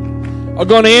are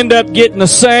going to end up getting the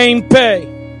same pay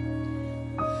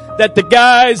that the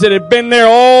guys that have been there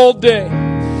all day.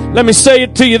 Let me say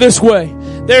it to you this way.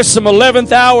 There's some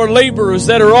 11th hour laborers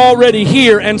that are already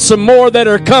here and some more that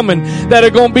are coming that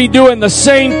are going to be doing the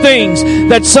same things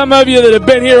that some of you that have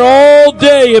been here all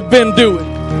day have been doing.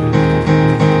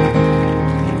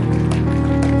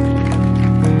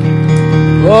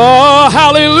 Oh,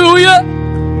 hallelujah.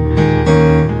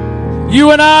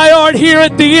 You and I aren't here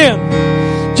at the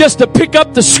end just to pick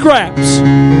up the scraps.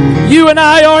 You and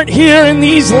I aren't here in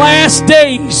these last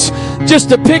days just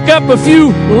to pick up a few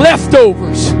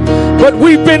leftovers. But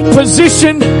we've been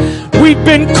positioned, we've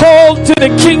been called to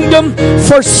the kingdom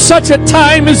for such a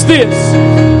time as this.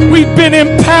 We've been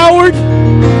empowered,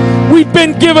 we've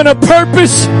been given a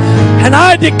purpose, and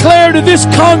I declare to this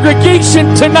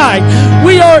congregation tonight,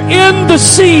 we are in the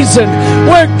season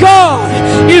where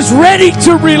God is ready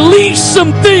to release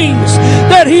some things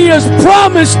that He has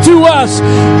promised to us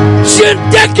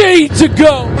decades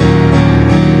ago.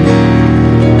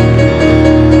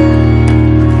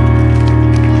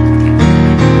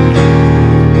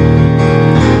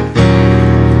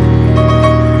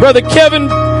 Brother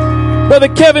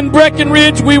Kevin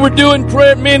Breckenridge, we were doing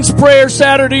men's prayer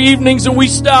Saturday evenings, and we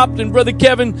stopped, and Brother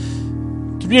Kevin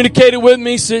communicated with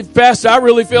me, said, Pastor, I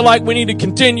really feel like we need to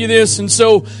continue this. And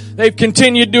so they've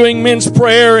continued doing men's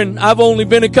prayer, and I've only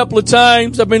been a couple of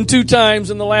times. I've been 2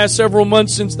 times in the last several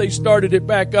months since they started it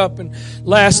back up, and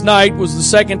last night was the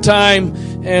second time.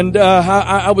 And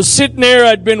I was sitting there,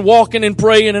 I'd been walking and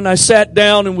praying, and I sat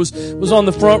down and was on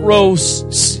the front row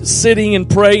sitting and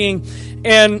praying.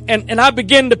 And I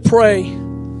began to pray.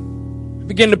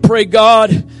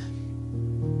 God,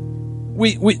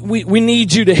 we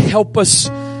need you to help us.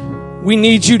 We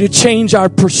need you to change our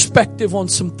perspective on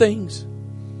some things.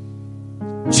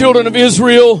 Children of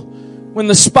Israel, when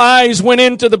the spies went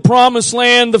into the promised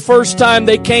land the first time,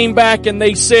 they came back and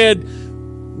they said,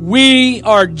 we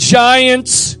are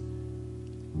giants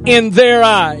in their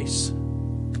eyes.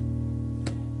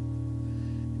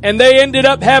 And they ended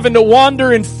up having to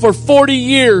wander for 40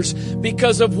 years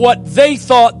because of what they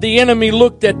thought the enemy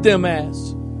looked at them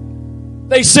as.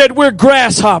 They said, we're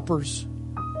grasshoppers.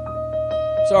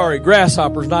 Sorry,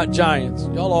 grasshoppers, not giants.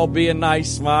 Y'all all being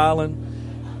nice, smiling,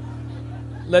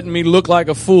 letting me look like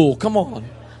a fool. Come on.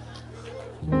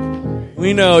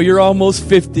 We know you're almost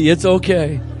 50. It's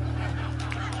okay.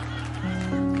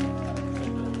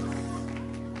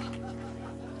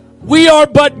 We are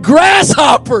but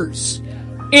grasshoppers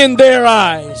in their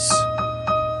eyes.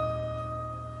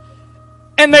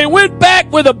 And they went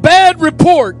back with a bad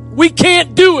report. We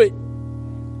can't do it.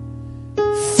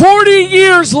 40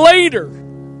 years later,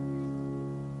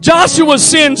 Joshua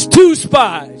sends 2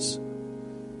 spies.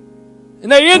 And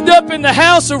they end up in the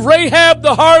house of Rahab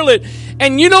the harlot.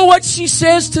 And you know what she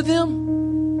says to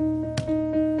them?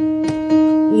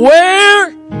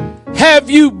 Where have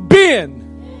you been?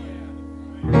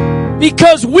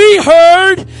 Because we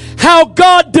heard how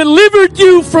God delivered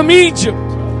you from Egypt.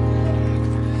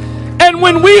 And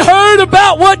when we heard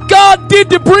about what God did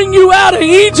to bring you out of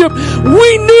Egypt,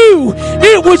 we knew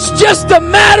it was just a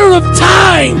matter of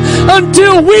time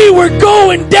until we were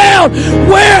going down.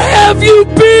 Where have you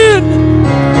been?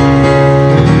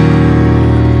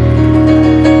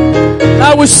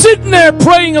 I was sitting there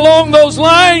praying along those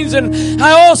lines, and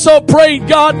I also prayed,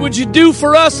 God, would you do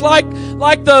for us like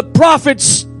the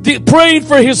prophets prayed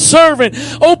for his servant?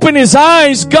 Open his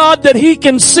eyes, God, that he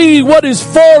can see what is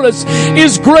for us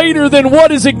is greater than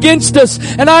what is against us.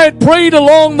 And I had prayed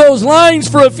along those lines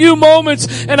for a few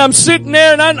moments, and I'm sitting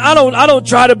there, and I don't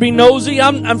try to be nosy.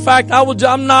 I'm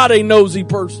not a nosy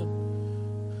person.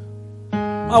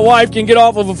 My wife can get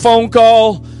off of a phone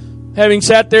call, having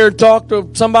sat there and talked to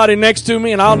somebody next to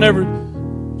me, and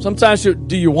sometimes she'll,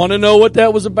 do you want to know what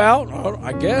that was about?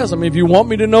 I guess. If you want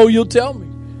me to know, you'll tell me.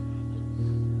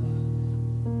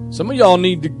 Some of y'all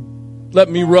need to let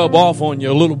me rub off on you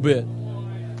a little bit.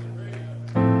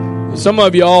 Some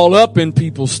of you all up in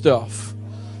people's stuff.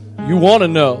 You want to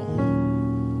know.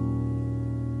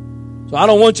 So I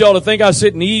don't want y'all to think I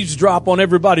sit and eavesdrop on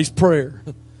everybody's prayer.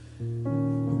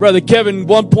 Brother Kevin at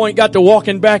one point got to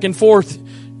walking back and forth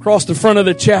across the front of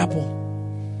the chapel.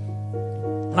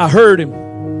 I heard him.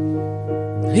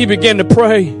 He began to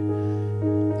pray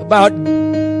about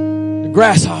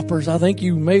grasshoppers. I think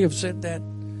you may have said that.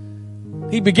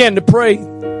 He began to pray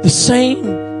the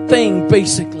same thing,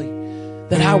 basically,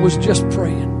 that I was just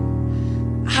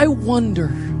praying. I wonder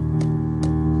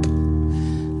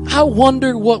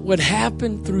what would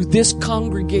happen through this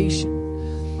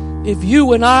congregation if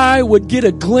you and I would get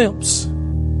a glimpse,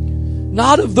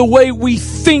 not of the way we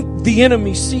think the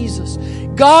enemy sees us.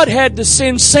 God had to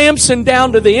send Samson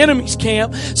down to the enemy's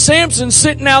camp. Samson's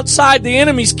sitting outside the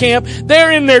enemy's camp.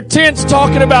 They're in their tents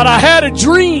talking about, I had a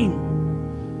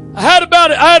dream. I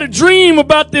had a dream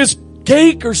about this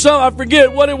cake or something. I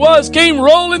forget what it was. Came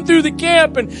rolling through the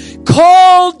camp and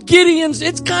called Gideon's.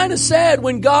 It's kind of sad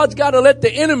when God's got to let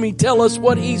the enemy tell us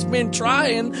what he's been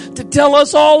trying to tell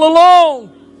us all along.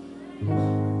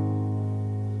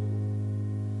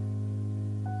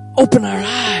 Open our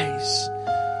eyes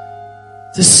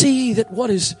to see that what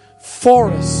is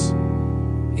for us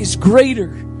is greater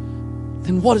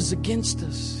than what is against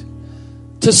us.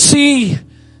 To see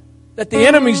that the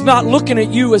enemy's not looking at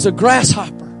you as a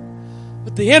grasshopper,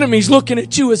 but the enemy's looking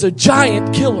at you as a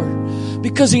giant killer,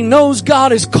 because he knows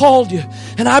God has called you.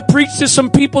 And I preach to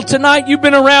some people tonight, you've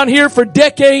been around here for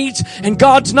decades and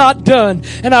God's not done.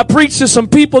 And I preach to some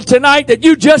people tonight that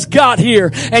you just got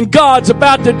here and God's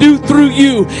about to do through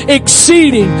you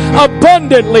exceeding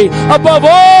abundantly above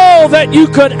all that you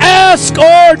could ask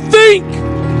or think.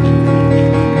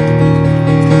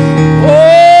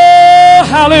 Oh,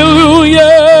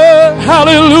 hallelujah.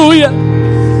 Hallelujah.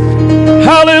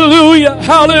 Hallelujah.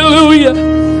 Hallelujah.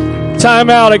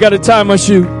 Time out. I got to tie my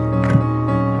shoe.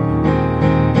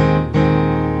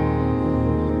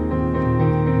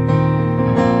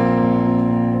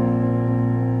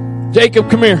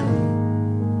 Jacob, come here.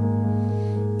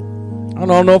 I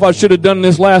don't know if I should have done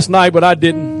this last night, but I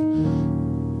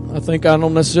didn't. I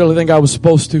don't necessarily think I was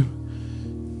supposed to.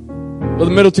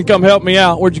 Brother Middleton, come help me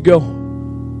out. Where'd you go?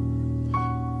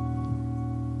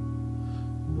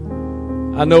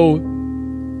 I know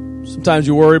sometimes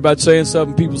you worry about saying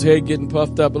something, people's head getting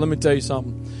puffed up, but let me tell you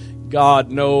something.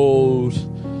 God knows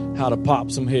how to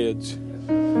pop some heads.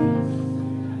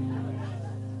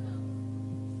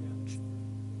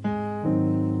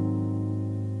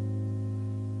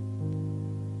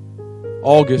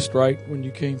 August, right? When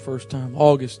you came first time.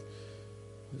 August.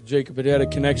 Jacob had a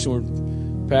connection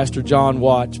with Pastor John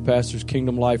Watts, Pastor's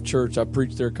Kingdom Life Church. I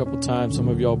preached there a couple times. Some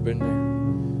of y'all been there.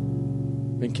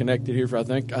 Been connected here for, I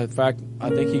think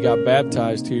he got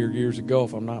baptized here years ago,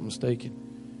 if I'm not mistaken.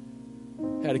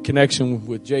 Had a connection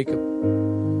with Jacob.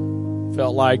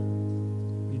 Felt like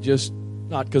he just,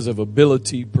 not because of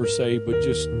ability per se, but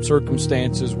just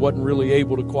circumstances, wasn't really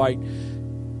able to quite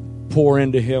pour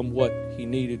into him what he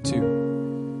needed to.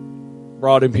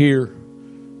 Brought him here.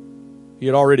 He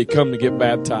had already come to get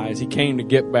baptized. He came to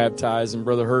get baptized, and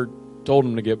Brother Hurt told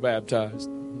him to get baptized.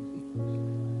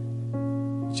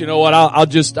 But you know what?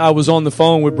 I was on the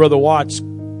phone with Brother Watts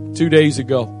 2 days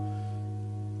ago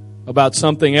about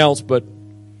something else, but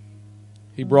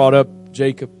he brought up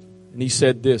Jacob, and he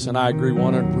said this, and I agree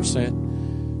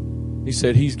 100%. He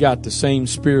said he's got the same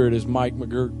spirit as Mike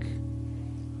McGurk.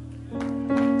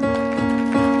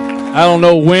 I don't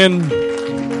know when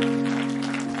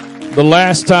the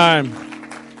last time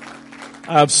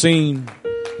I've seen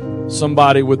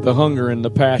somebody with the hunger and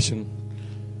the passion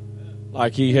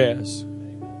like he has.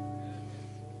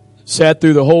 Sat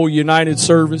through the whole United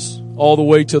service all the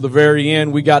way to the very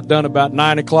end. We got done about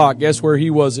 9 o'clock. Guess where he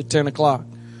was at 10 o'clock?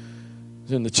 He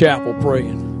was in the chapel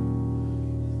praying.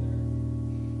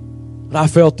 And I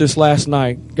felt this last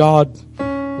night. God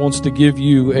wants to give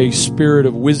you a spirit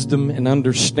of wisdom and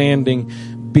understanding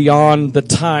beyond the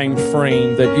time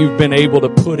frame that you've been able to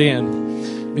put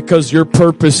in, because your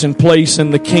purpose and place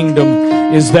in the kingdom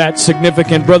is that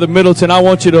significant. Brother Middleton, I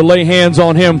want you to lay hands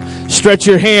on him. Stretch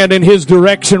your hand in his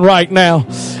direction right now.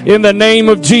 In the name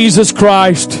of Jesus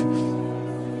Christ.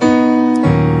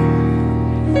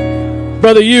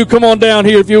 Brother, you come on down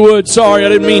here if you would. Sorry, I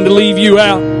didn't mean to leave you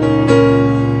out.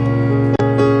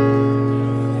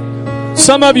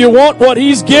 Some of you want what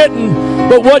he's getting,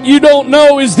 but what you don't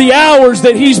know is the hours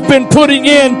that he's been putting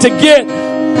in to get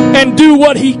and do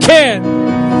what he can.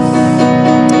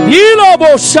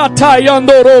 Ilabo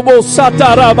shatayando robo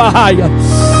satarabahaya.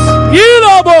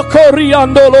 Ilabo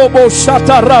koriando lobo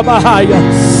shatarabahaya.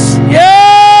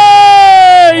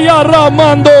 Yeah,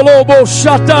 yaramando lobo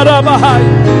shatarabahaya.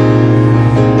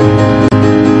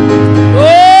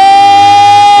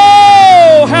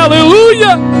 Oh,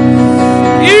 hallelujah.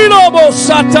 Ilabo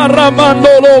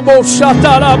sataramando lobo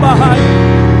shatarabahaya.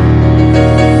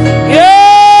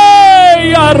 Yeah,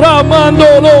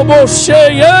 yaramando lobo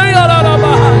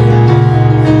sheyarabahaya.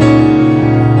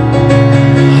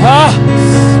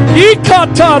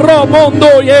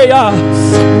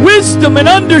 Wisdom and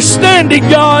understanding,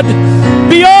 God,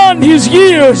 beyond his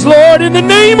years, Lord, in the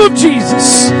name of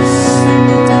Jesus.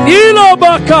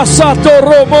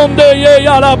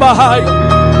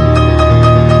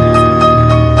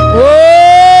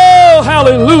 Oh,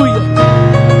 hallelujah.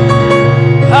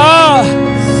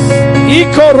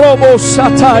 Ikorobo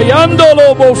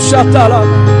shatayandolobo shatala.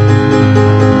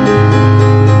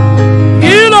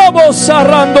 Ilobo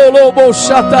sarandolobo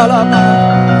shatala.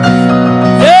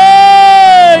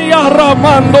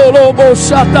 Yaramandolobo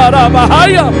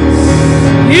shatarabahaya.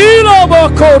 Ilobo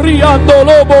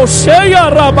koriandolobo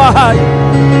sheyarabahaya.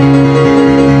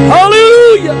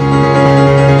 Hallelujah.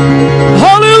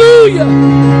 Hallelujah.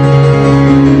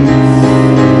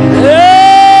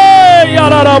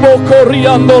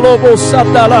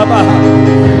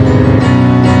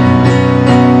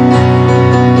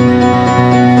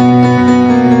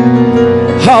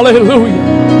 Hallelujah.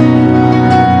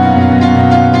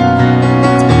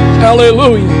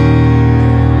 Hallelujah.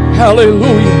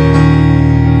 Hallelujah.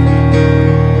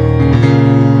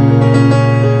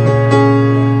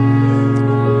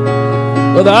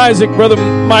 Brother Isaac, Brother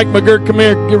Mike McGirt, come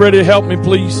here. Get ready to help me,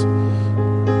 please.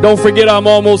 Don't forget I'm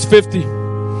almost 50.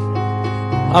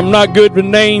 I'm not good with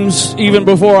names even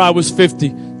before I was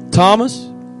 50. Thomas?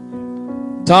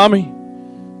 Tommy?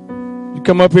 You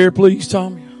come up here, please,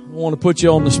 Tommy. I want to put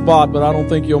you on the spot, but I don't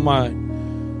think you'll mind.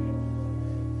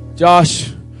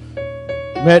 Josh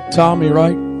met Tommy,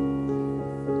 right?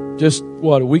 Just,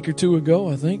 a week or two ago,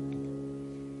 I think.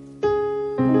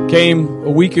 Came a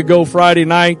week ago Friday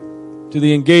night to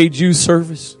the Engage Youth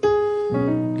Service.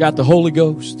 Got the Holy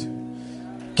Ghost.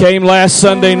 Came last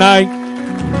Sunday night.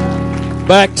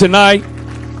 Back tonight.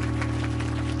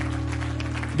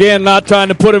 Again, not trying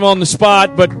to put him on the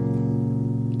spot, but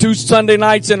 2 Sunday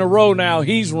nights in a row now,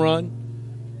 he's run.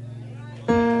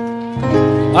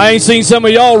 I ain't seen some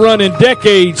of y'all run in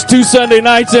decades. 2 Sunday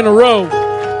nights in a row.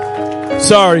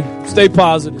 Sorry, stay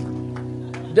positive.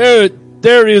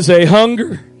 There is a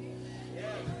hunger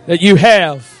that you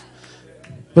have,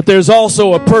 but there's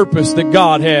also a purpose that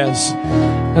God has.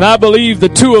 And I believe the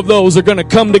two of those are going to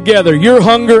come together. Your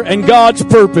hunger and God's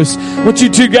purpose. I want you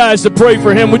two guys to pray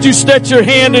for him. Would you stretch your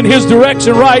hand in his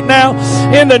direction right now?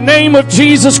 In the name of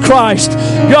Jesus Christ.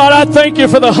 God, I thank you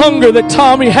for the hunger that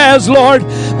Tommy has, Lord.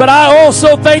 But I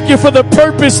also thank you for the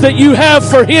purpose that you have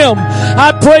for him.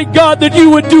 I pray, God, that you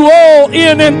would do all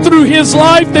in and through his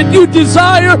life that you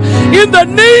desire. In the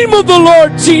name of the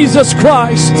Lord Jesus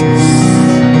Christ.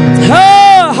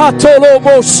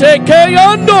 Hatolobo sheke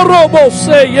andorobo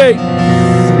seye.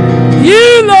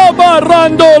 Yila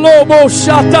barando lobo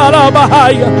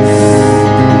shatarabahaya.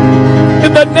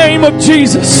 In the name of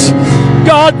Jesus,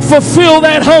 God, fulfill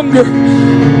that hunger.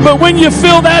 But when you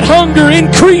fill that hunger,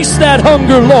 increase that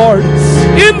hunger, Lord.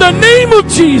 In the name of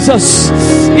Jesus.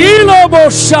 Ilabo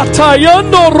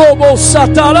shatayando robo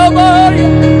satarabahaya.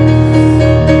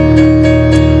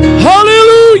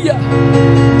 Hallelujah.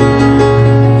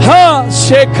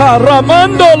 Sheka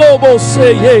ramando lobo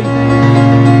seye.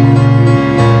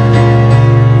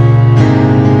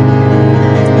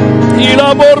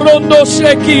 Ilabo rondo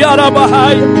sheki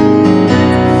arabahaya.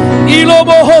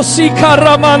 Ilobo hosi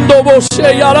karamando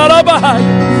boshe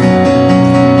arabahaya.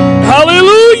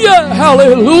 Hallelujah,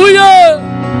 hallelujah.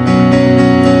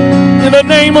 In the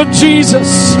name of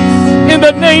Jesus. In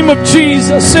the name of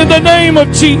Jesus. In the name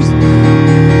of Jesus.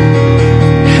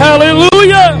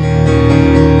 Hallelujah.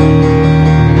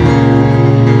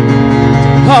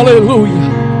 Hallelujah.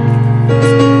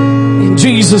 In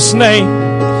Jesus' name.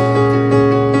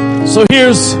 So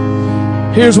here's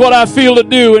what I feel to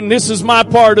do, and this is my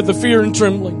part of the fear and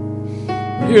trembling.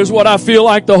 Here's what I feel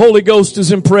like the Holy Ghost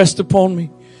has impressed upon me.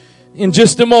 In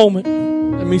just a moment,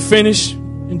 let me finish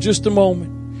in just a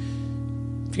moment.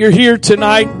 If you're here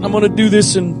tonight, I'm going to do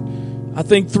this in, I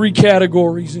think, 3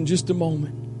 categories in just a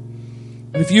moment.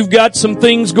 If you've got some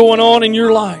things going on in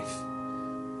your life,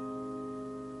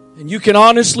 and you can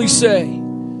honestly say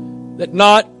that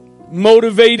not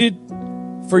motivated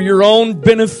for your own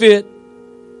benefit,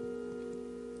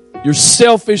 your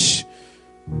selfish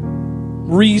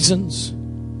reasons,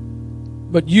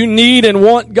 but you need and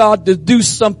want God to do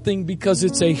something because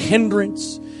it's a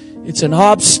hindrance, it's an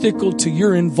obstacle to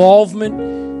your involvement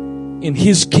in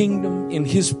His kingdom, in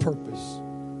His purpose.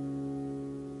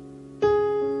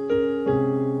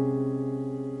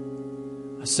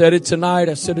 I said it tonight,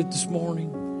 I said it this morning.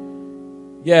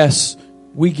 Yes,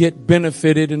 we get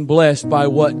benefited and blessed by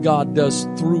what God does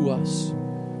through us.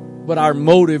 But our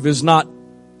motive is not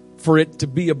for it to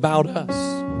be about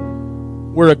us.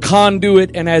 We're a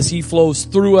conduit, and as He flows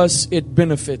through us, it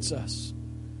benefits us.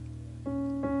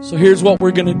 So here's what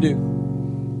we're going to do.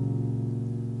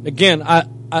 Again,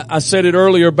 I said it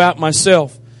earlier about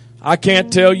myself. I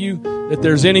can't tell you that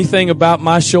there's anything about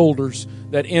my shoulders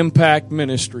that impact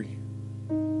ministry.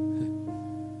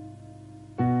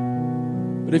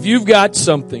 But if you've got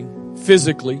something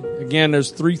physically, again,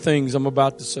 there's 3 things I'm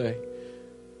about to say.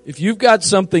 If you've got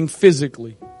something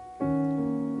physically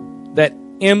that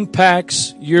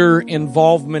impacts your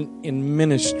involvement in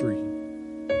ministry,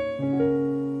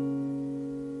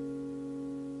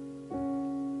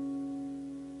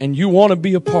 and you want to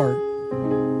be a part,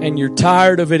 and you're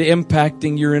tired of it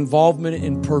impacting your involvement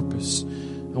in purpose,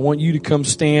 I want you to come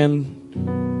stand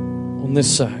on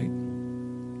this side.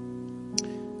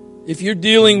 If you're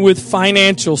dealing with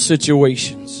financial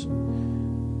situations,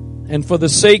 and for the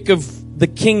sake of the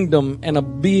kingdom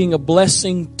and being a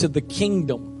blessing to the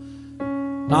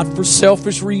kingdom, not for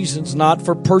selfish reasons, not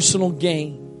for personal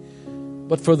gain,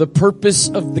 but for the purpose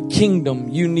of the kingdom,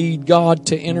 you need God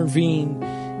to intervene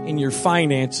in your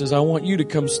finances, I want you to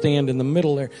come stand in the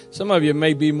middle there. Some of you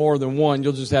may be more than one.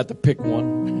 You'll just have to pick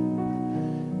one.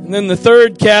 And then the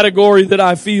third category that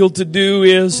I feel to do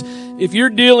is if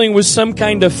you're dealing with some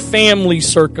kind of family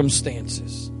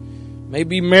circumstances,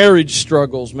 maybe marriage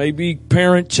struggles, maybe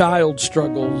parent-child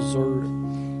struggles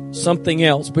or something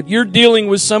else, but you're dealing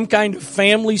with some kind of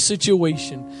family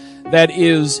situation that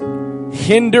is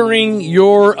hindering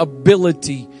your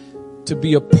ability to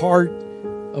be a part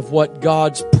of what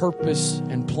God's purpose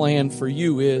and plan for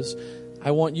you is,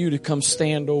 I want you to come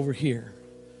stand over here.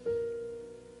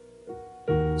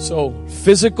 So,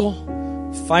 physical,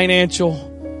 financial,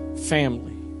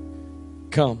 family.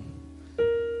 Come.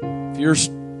 If you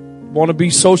want to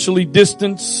be socially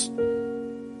distanced,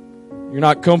 you're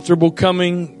not comfortable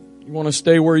coming, you want to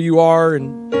stay where you are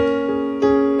and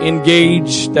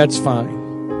engage, that's fine.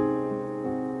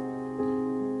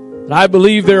 And I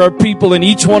believe there are people in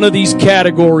each one of these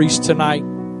categories tonight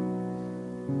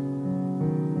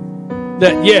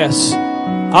that, yes,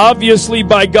 obviously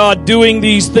by God doing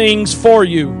these things for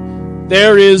you,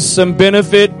 there is some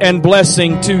benefit and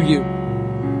blessing to you.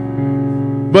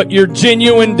 But your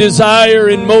genuine desire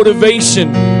and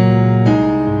motivation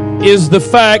is the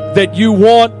fact that you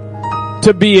want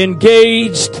to be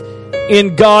engaged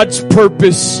in God's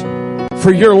purpose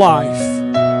for your life.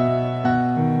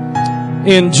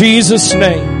 In Jesus'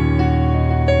 name.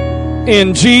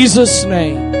 In Jesus'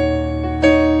 name.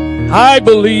 I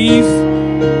believe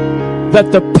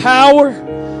that the power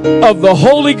of the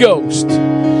Holy Ghost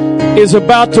is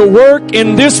about to work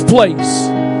in this place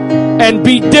and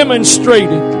be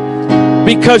demonstrated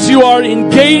because you are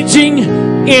engaging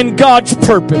in God's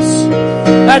purpose.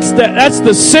 That's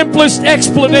the simplest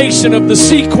explanation of the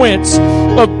sequence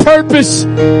of purpose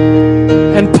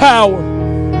and power.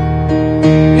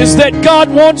 Is that God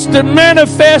wants to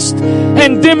manifest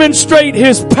and demonstrate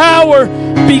His power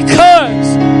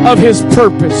because of His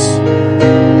purpose.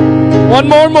 One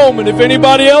more moment, if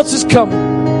anybody else is coming.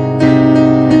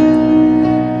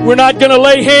 We're not going to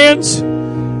lay hands.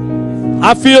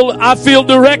 I feel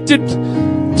directed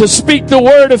to speak the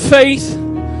word of faith,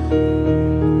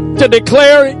 to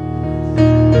declare it,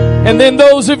 and then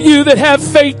those of you that have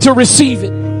faith to receive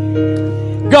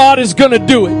it. God is going to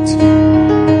do it.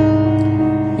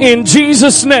 In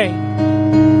Jesus'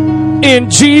 name.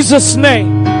 In Jesus'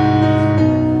 name.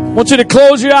 I want you to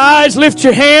close your eyes, lift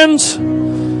your hands.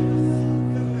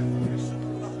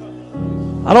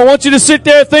 I don't want you to sit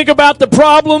there and think about the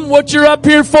problem, what you're up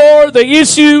here for, the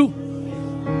issue.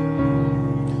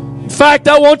 In fact,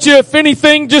 I want you, if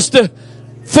anything, just to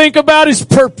think about His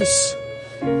purpose.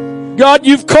 God,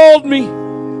 you've called me.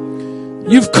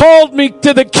 You've called me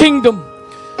to the kingdom.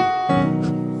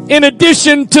 In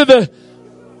addition to the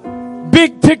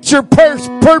big picture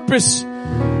purpose,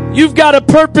 you've got a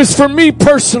purpose for me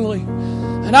personally.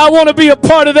 And I want to be a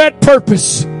part of that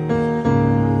purpose.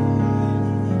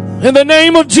 In the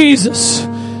name of Jesus.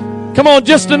 Come on,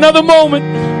 just another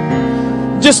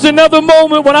moment. Just another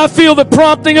moment. When I feel the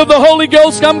prompting of the Holy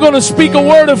Ghost, I'm going to speak a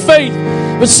word of faith.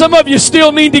 But some of you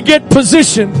still need to get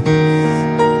positioned.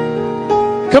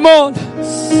 Come on.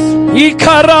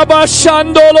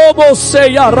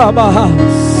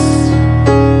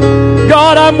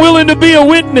 God, I'm willing to be a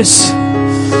witness.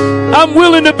 I'm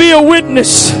willing to be a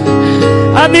witness.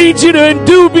 I need you to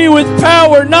endue me with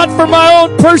power, not for my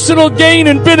own personal gain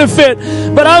and benefit,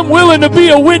 but I'm willing to be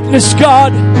a witness,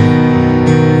 God.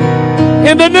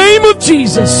 In the name of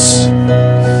Jesus.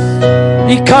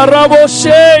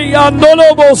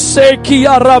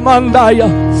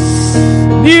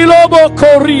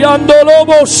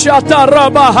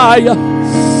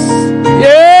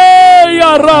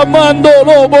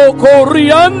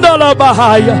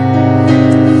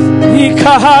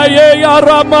 Ikahaye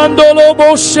Aramandolo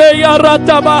Moshe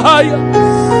Aratabahaya.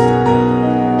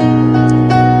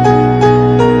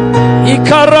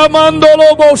 Ikaramandolo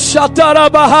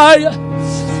Moshatarabahaya.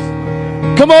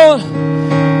 Come on.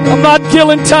 I'm not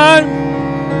killing time.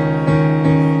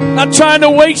 Not trying to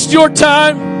waste your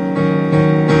time.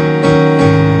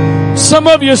 Some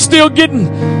of you are still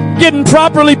getting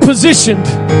properly positioned.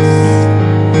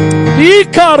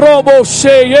 Ikarobo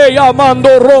sheye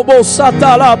amando robo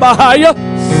satala bahaya.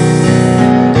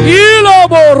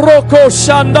 Ilabo roko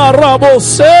shanda rabo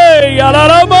se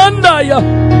alaramandaya.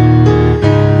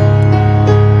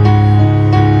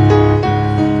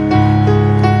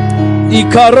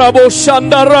 Ikarabo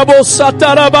shanda rabo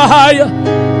satala bahaya.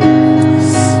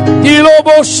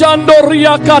 Ilobo shando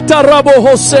riakata rabo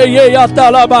hoseye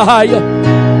atala bahaya.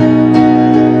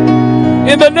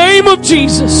 In the name of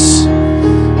Jesus.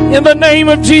 In the name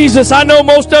of Jesus. I know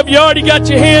most of you already got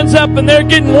your hands up and they're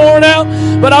getting worn out,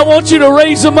 but I want you to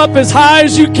raise them up as high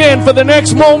as you can for the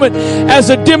next moment as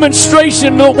a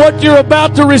demonstration of what you're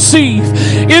about to receive.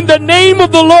 In the name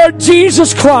of the Lord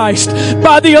Jesus Christ,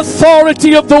 by the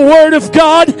authority of the Word of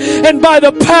God and by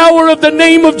the power of the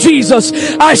name of Jesus,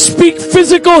 I speak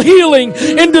physical healing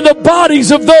into the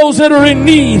bodies of those that are in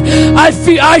need. I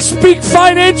speak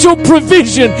financial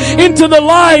provision into the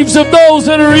lives of those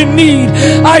that are in need.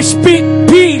 I speak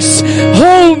peace,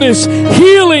 wholeness,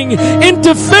 healing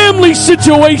into family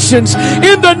situations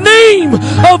in the name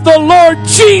of the Lord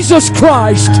Jesus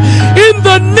Christ. In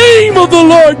the name of the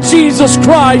Lord Jesus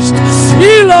Christ.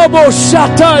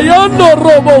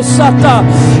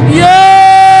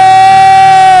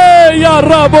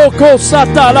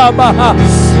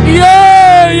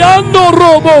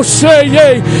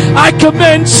 I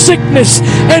command sickness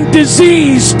and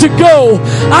disease to go.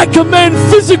 I command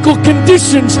physical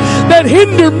conditions that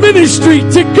hinder ministry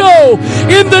to go.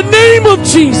 In the name of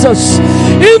Jesus.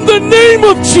 In the name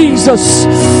of Jesus.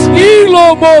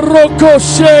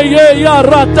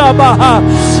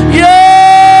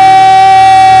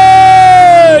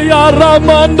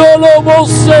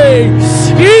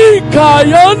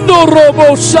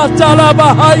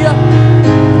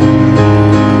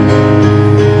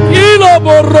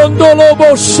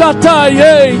 Borondolobo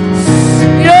shataye.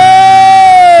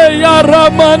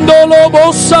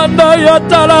 Yaramandolobo sandaya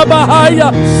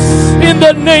talabahaya. In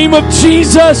the name of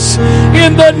Jesus.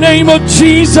 In the name of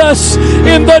Jesus.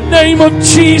 In the name of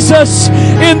Jesus.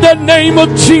 In the name of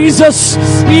Jesus.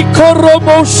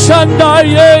 Ikorobo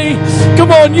shandaye.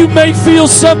 Come on, you may feel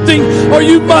something or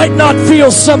you might not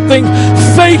feel something.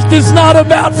 Faith is not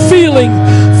about feeling.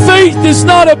 Faith is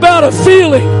not about a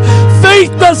feeling.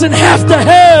 Faith doesn't have to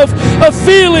have a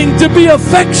feeling to be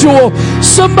effectual.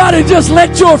 Somebody just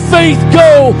let your faith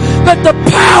go that the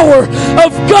power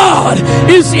of God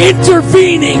is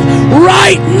intervening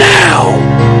right now.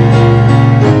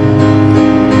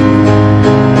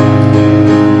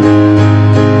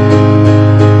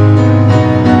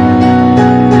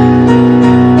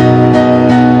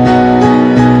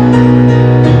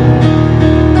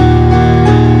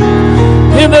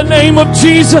 In the name of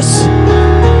Jesus.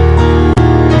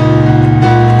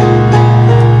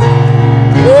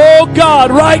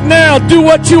 God, right now, do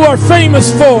what you are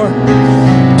famous for.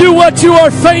 Do what you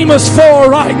are famous for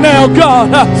right now,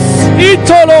 God.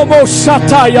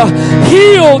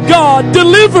 Heal, God.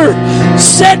 Deliver.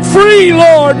 Set free,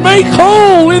 Lord. Make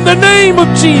whole in the name of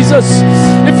Jesus.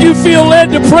 If you feel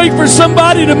led to pray for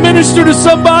somebody, to minister to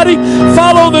somebody,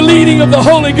 follow the leading of the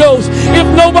Holy Ghost. If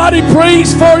nobody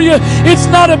prays for you, it's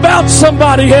not about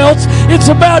somebody else. It's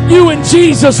about you and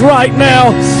Jesus right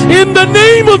now. In the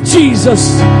name of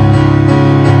Jesus.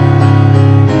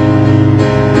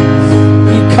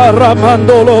 Come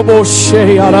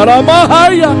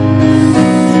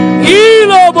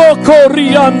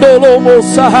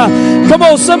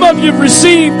on, some of you have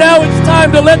received. Now it's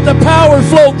time to let the power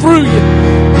flow through you.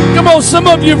 Come on, some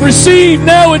of you have received.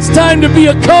 Now it's time to be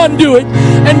a conduit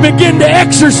and begin to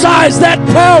exercise that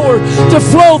power to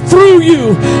flow through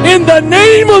you in the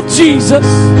name of Jesus.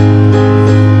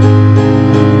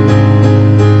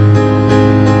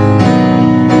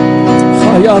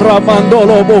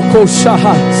 Ramandolo boko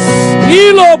shaha,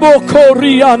 ilobo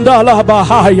korianda la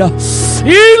bahaya,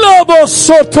 ilobo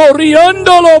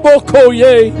sotoriandolo boko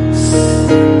ye.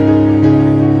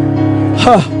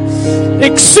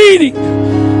 Exceeding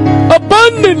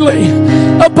abundantly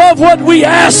above what we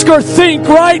ask or think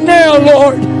right now,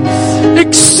 Lord.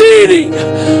 Exceeding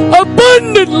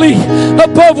abundantly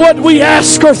above what we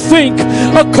ask or think,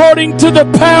 according to the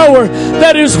power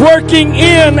that is working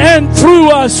in and through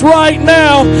us right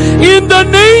now, in the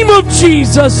name of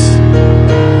Jesus.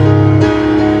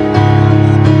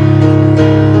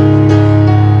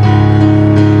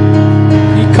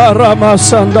 Ikarama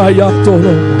sandaya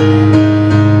tolo.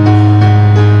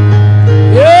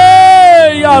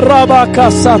 Ye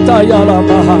yarabaka sataya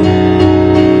lamaha.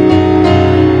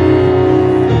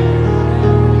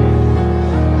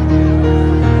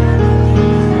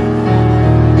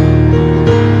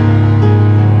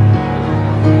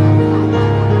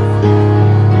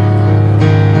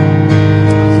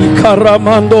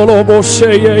 Karamandolo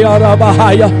bosheye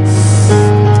yarabahaya.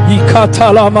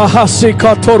 Ikatala mahasi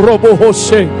katorobo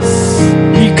hoshe.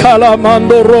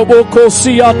 Ikalamando robo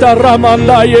kosiata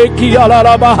ramanda yeki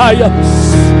alarabahaya.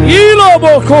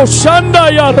 Ilobo koshanda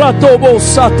yaratobo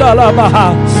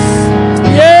satalabaha.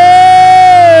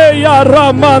 Ye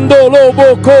yaramando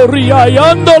lobo koria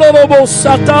yandolo lobo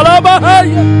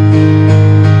satalabahaya.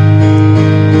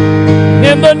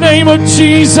 In the name of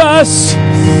Jesus.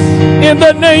 In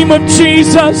the name of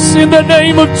Jesus, in the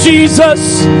name of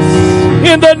Jesus,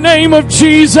 in the name of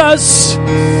Jesus.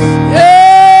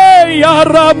 Hey,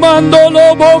 Aramando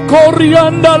Lobo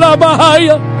Corianda la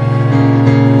Bahaya.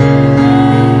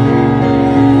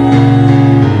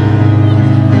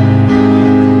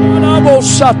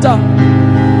 Anabosata.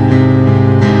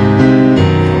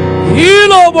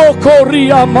 Ilobo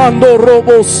Coria Mando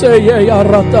Robo Seye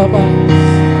Arataba.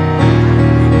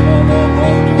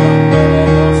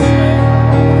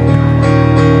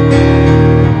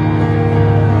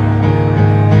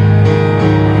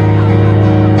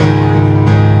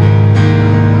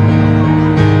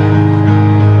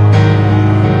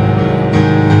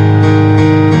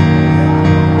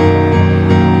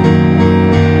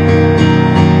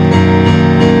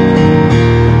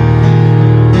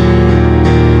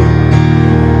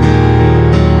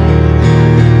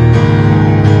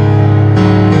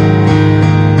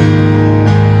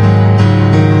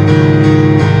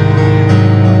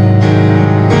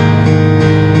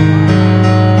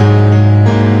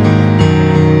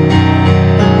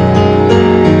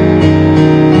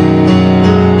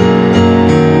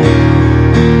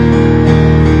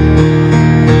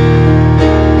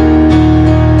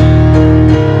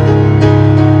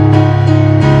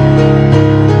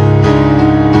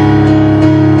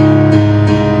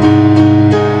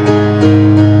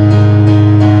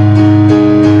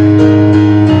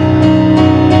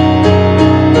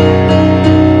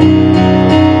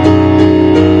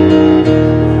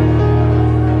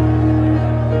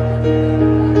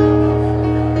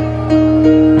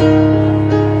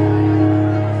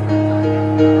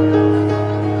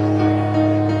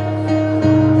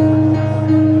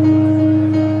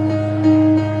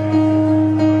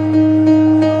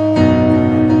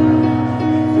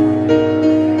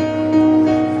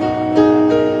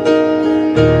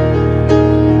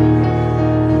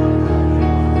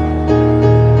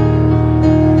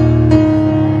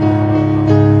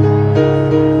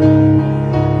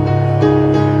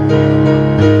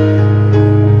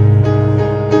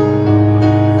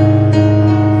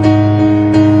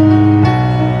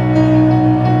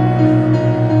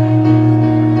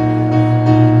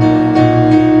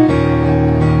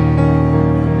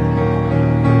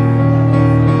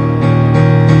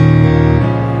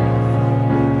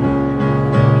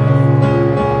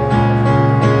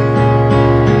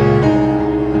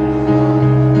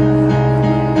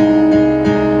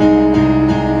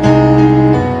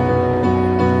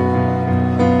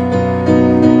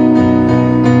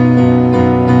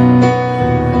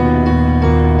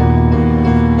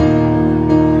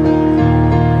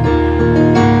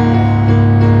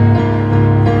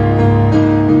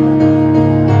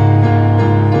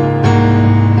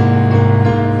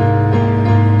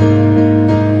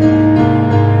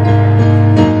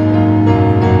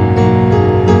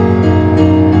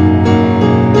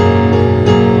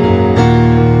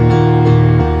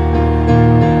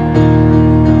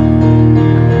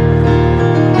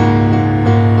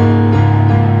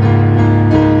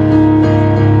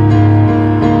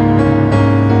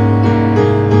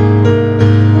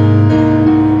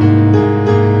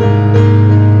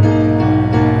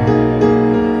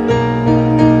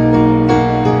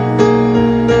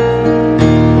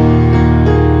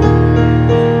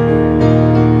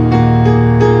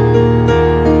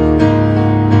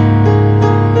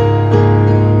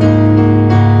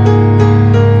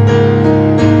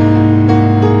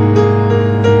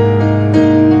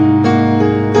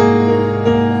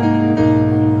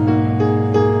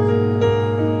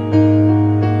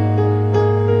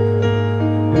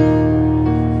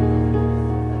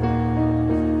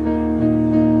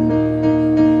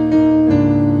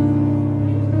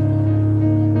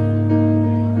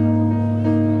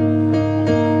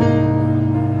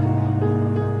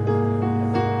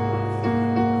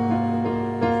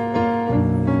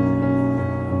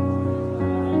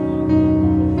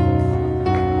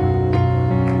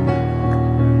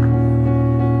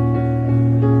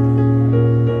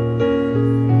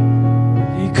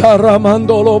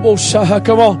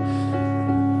 Come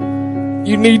on.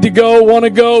 You need to go, want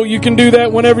to go. You can do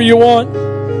that whenever you want.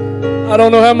 I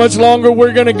don't know how much longer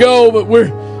we're going to go, but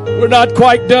we're not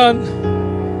quite done.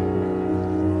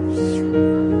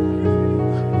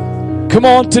 Come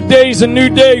on, today's a new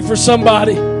day for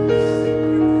somebody.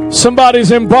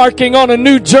 Somebody's embarking on a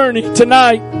new journey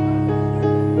tonight.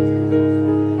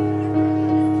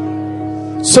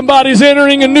 Somebody's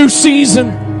entering a new season,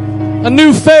 a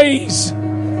new phase.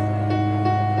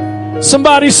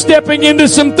 Somebody's stepping into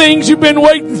some things you've been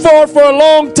waiting for a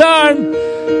long time,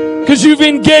 because you've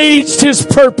engaged His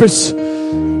purpose.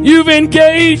 You've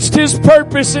engaged His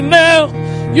purpose, and now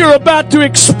you're about to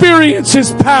experience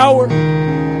His power.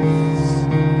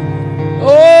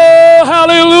 Oh,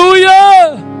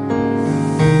 hallelujah!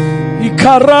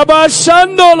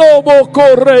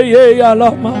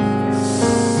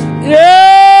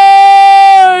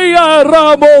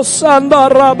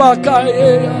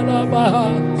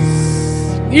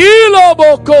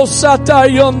 Iloboko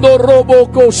satayondo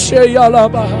roboko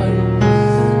sheyalabahai.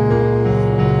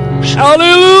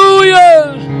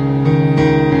 Hallelujah.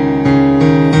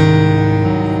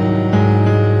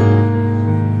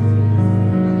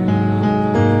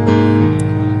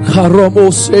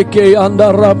 Haromoseke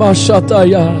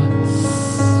andaramashataia.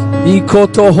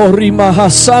 Ikoto horima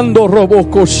hasando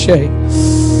roboko she.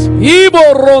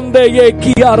 Ibo ronde ye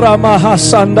kiarama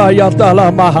hasanda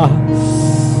yatalamaha.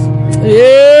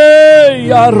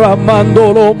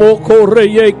 Yaramandolo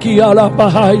mokoreyeki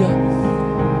alabahaya.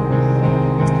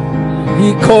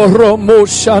 Ikoromo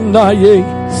shanaye.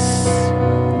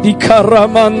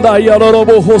 Ikaramanda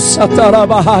yarorobo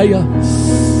hosatarabahaya.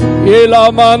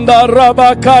 Elamanda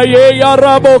rabakaye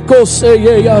yaraboko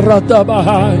seye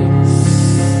yaratabahaya.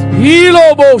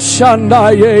 Ilobo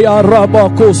shanaye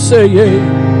yaraboko seye.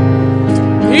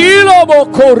 Ilobo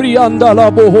korianda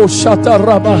labo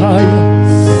hosatarabahaya.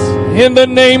 In the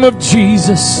name of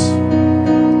Jesus.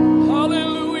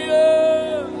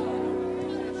 Hallelujah.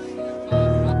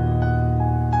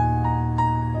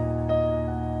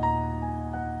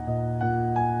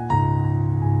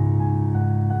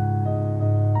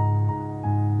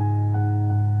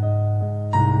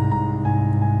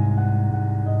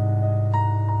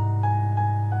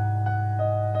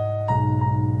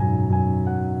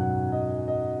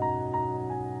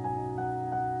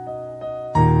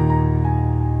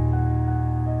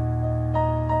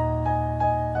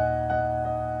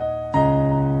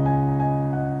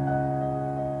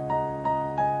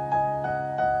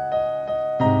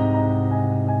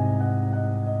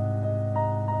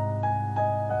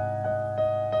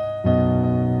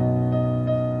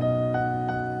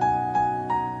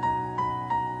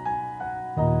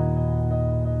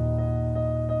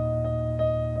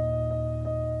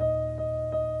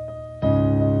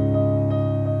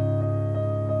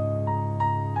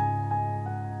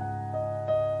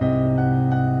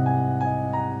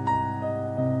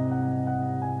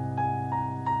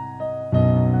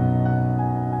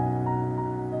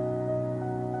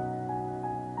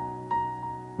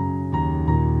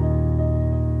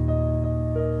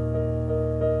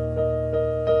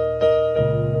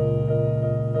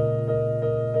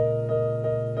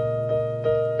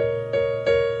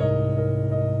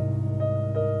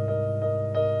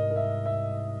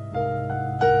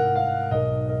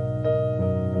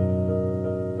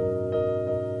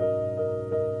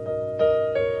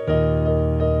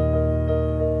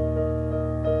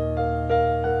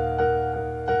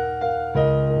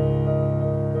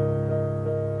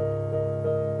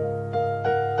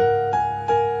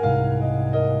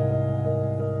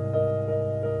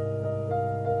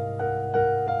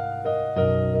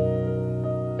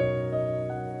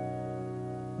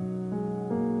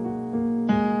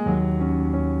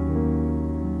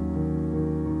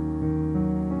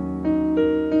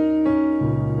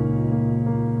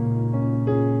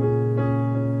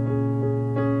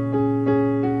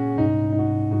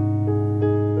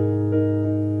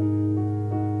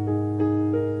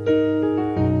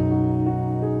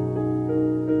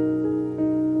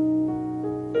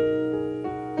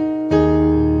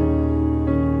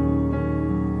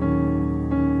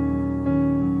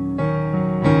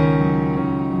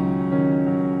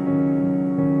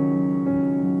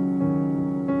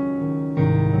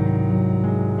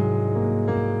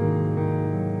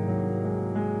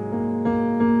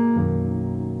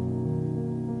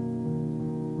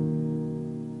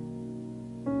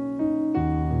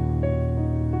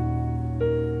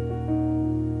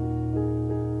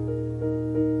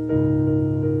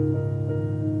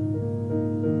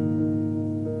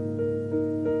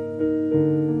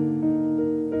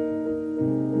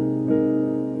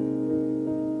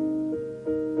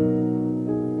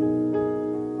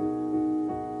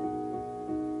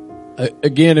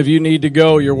 Again, if you need to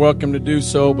go, you're welcome to do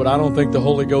so, but I don't think the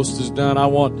Holy Ghost is done. I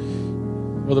want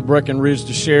Brother Breckenridge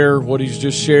to share what he's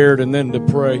just shared and then to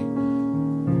pray.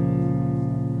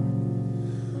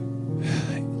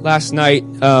 Last night,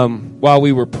 while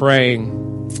we were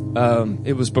praying,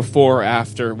 it was before or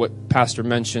after what Pastor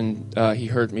mentioned. He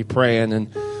heard me praying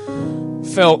and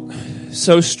felt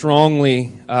so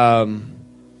strongly that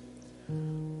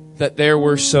there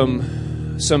were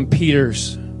some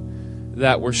Peters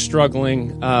that were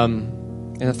struggling.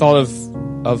 And I thought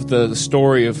of the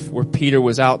story of where Peter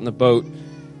was out in the boat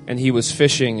and he was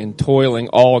fishing and toiling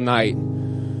all night,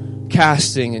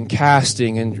 casting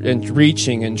and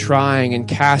reaching and trying and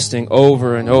casting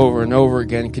over and over and over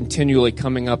again, continually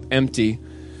coming up empty.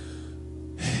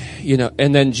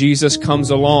 And then Jesus comes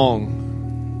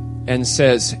along and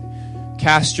says,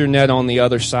 cast your net on the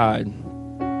other side.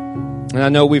 And I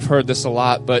know we've heard this a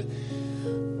lot, but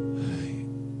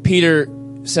Peter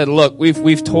said, look,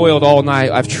 we've toiled all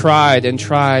night. I've tried and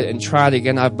tried and tried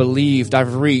again. I've believed,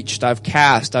 I've reached, I've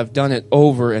cast, I've done it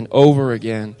over and over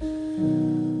again.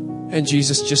 And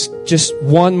Jesus, just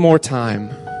one more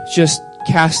time, just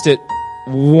cast it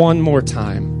one more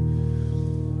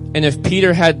time. And if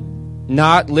Peter had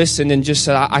not listened and just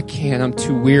said, I can't, I'm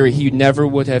too weary, he never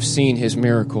would have seen his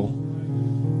miracle.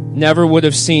 Never would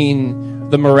have seen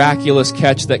the miraculous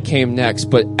catch that came next.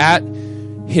 But at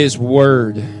his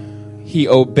word, he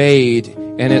obeyed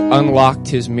and it unlocked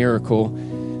his miracle.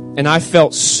 And I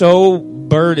felt so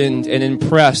burdened and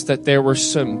impressed that there were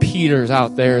some Peters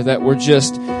out there that were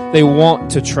just, they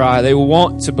want to try, they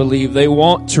want to believe, they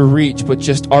want to reach, but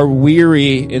just are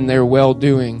weary in their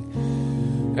well-doing.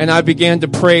 And I began to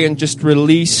pray and just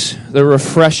release the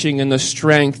refreshing and the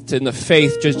strength and the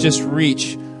faith to just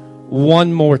reach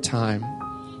one more time.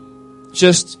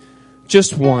 Just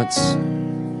once.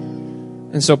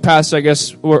 And so, Pastor, I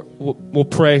guess we'll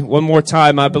pray one more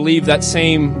time. I believe that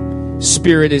same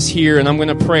Spirit is here, and I'm going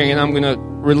to pray, and I'm going to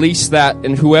release that.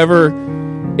 And whoever,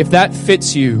 if that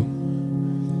fits you,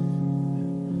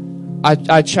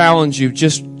 I challenge you,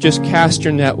 just cast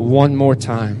your net one more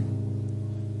time.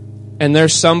 And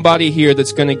there's somebody here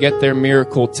that's going to get their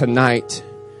miracle tonight.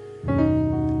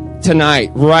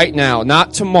 Tonight, right now,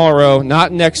 not tomorrow,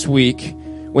 not next week.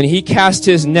 When he cast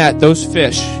his net, those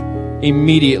fish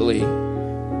immediately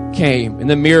came, and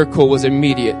the miracle was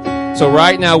immediate. So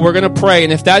right now we're going to pray,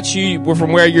 and if that's you,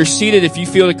 from where you're seated, if you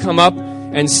feel to come up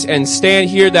and stand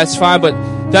here, that's fine. But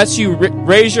if that's you,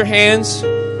 raise your hands.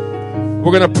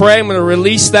 We're going to pray. I'm going to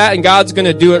release that, and God's going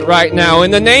to do it right now.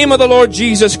 In the name of the Lord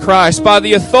Jesus Christ, by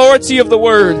the authority of the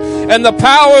Word and the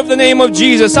power of the name of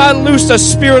Jesus, I loose a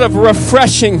spirit of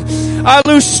refreshing. I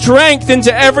lose strength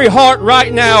into every heart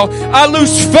right now. I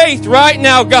lose faith right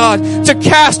now, God, to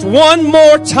cast one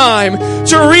more time,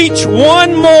 to reach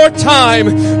one more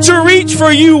time, to reach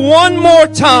for you one more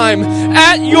time.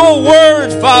 At your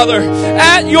word, Father,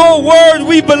 at your word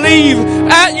we believe.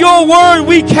 At your word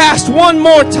we cast one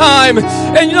more time.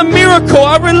 And the miracle,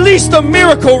 I release the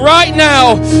miracle right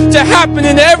now to happen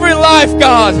in every life,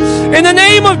 God. In the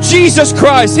name of Jesus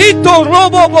Christ.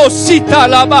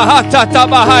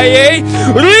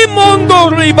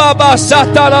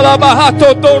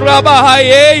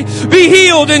 Be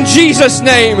healed in Jesus'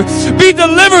 name. Be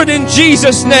delivered in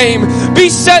Jesus' name. Be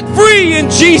set free in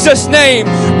Jesus' name.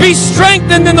 Be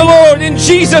strengthened in the Lord in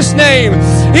Jesus' name.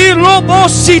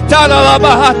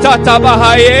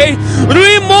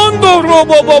 Rimondo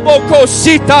robobobo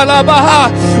sita la baha.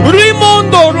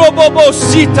 Rimondo robobo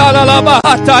sita la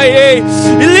bahataye.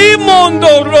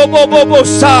 Limondo robobobo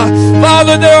sa.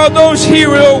 Father, there are those here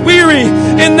who are weary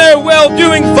in their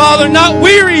well-doing, Father, not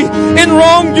weary in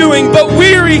wrongdoing, but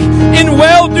weary in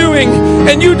well-doing.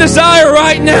 And you desire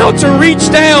right now to reach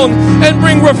down and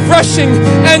bring refreshing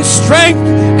and strength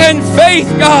and faith,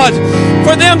 God,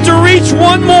 for them to reach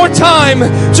one more time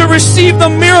to receive the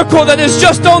miracle that is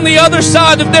just on the other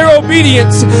side of their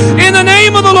obedience. In the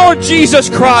name of the Lord Jesus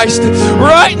Christ,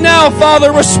 right now,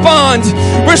 Father, respond.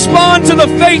 Respond to the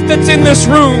faith that's in this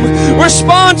room.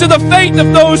 Respond to the faith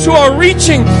of those who are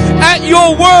reaching at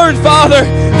your word, Father.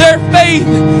 Their faith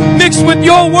mixed with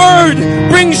your word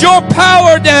brings your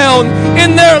power down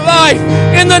in their life.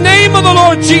 In the name of the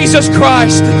Lord Jesus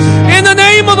Christ. In the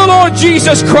name of the Lord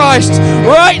Jesus Christ.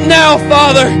 Right now,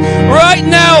 Father. Right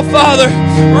now, Father.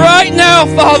 Right now,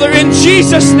 Father. In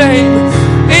Jesus' name.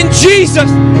 In Jesus'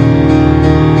 name.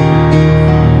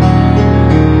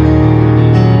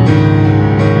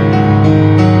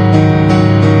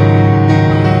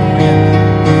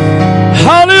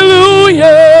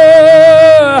 Hallelujah.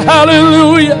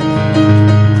 Hallelujah.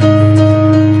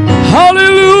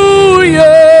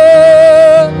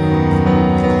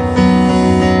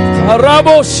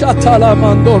 Rabo shatala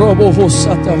mandorobo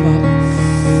hosatama.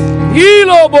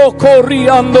 Ilobo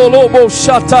coriando lobo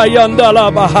shatayanda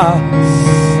la baha.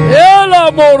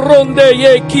 Ela moronde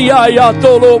yekiaya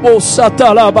tolobo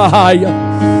satala bahaya.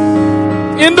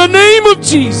 In the name of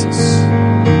Jesus.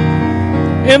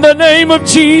 In the name of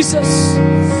Jesus.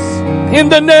 In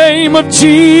the name of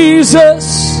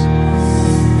Jesus.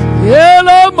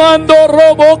 Ela mando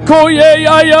robo koye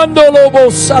ayando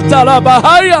lobo satala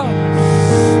bahaya.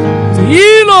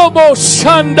 Ilobo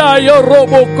shanda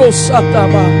yorobo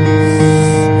kosataba.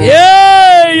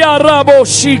 Ya rabo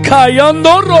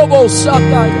shikayando robo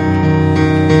sataya.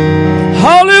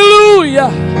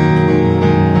 Hallelujah.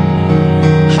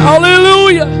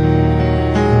 Hallelujah.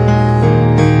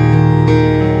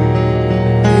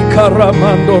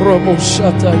 Ikaramando robo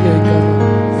sataya.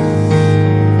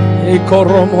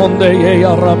 Ikoromonde ye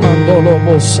aramando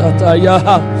lobo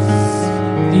sataya.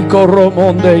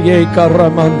 Ikoromonde ye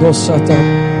karamando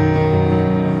sataya.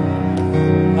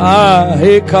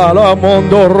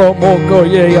 Ekalamondo romoko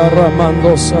ye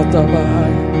aramando sataya.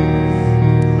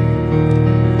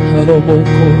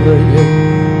 Halomoko reye.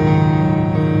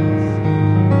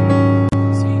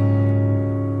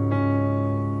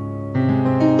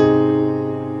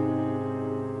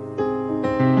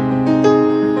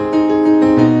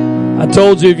 I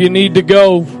told you if you need to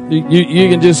go, you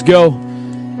can just go.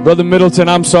 Brother Middleton,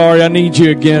 I'm sorry, I need you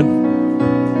again.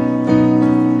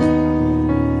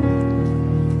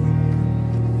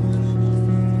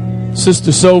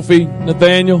 Sister Sophie,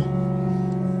 Nathaniel,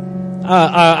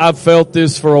 I've felt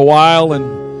this for a while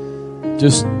and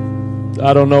just,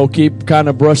 I don't know, keep kind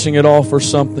of brushing it off or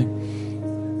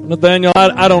something. Nathaniel,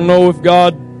 I don't know if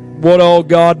what all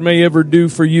God may ever do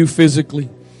for you physically,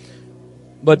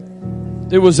 but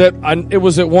it was at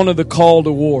one of the call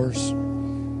to wars.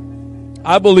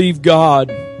 I believe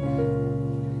God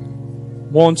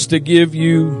wants to give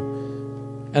you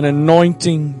an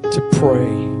anointing to pray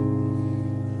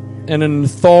and an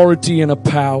authority and a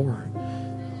power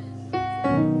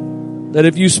that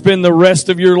if you spend the rest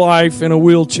of your life in a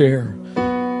wheelchair,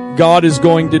 God is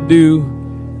going to do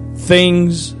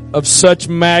things of such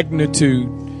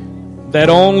magnitude that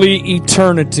only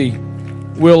eternity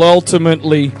will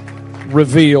ultimately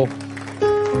reveal.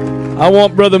 I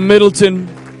want Brother Middleton.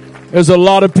 There's a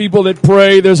lot of people that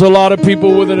pray. There's a lot of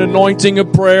people with an anointing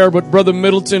of prayer, but Brother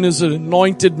Middleton is an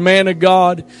anointed man of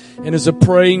God and is a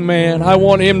praying man. I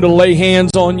want him to lay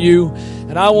hands on you,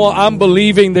 and I'm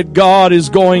believing that God is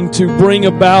going to bring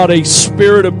about a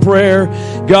spirit of prayer.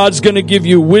 God's going to give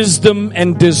you wisdom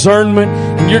and discernment,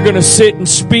 and you're going to sit and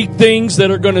speak things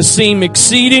that are going to seem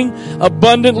exceeding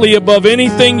abundantly above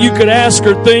anything you could ask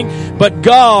or think. But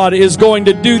God is going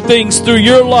to do things through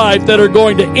your life that are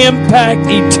going to impact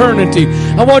eternity.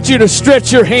 I want you to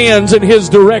stretch your hands in His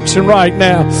direction right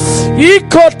now.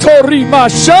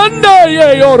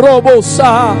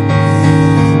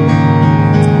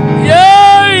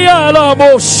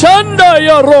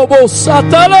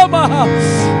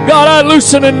 God, I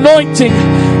loose an anointing.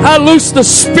 I loose the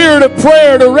spirit of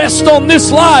prayer to rest on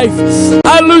this life.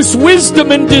 I loose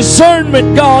wisdom and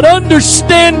discernment, God,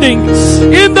 understanding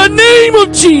in the name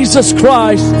of Jesus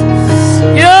Christ.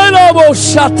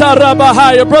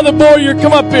 Brother Boyer,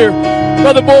 come up here.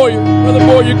 Brother Boyer,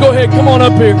 go ahead, come on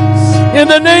up here. In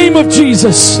the name of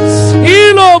Jesus.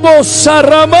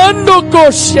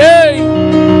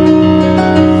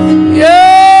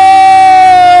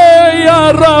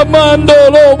 Ramando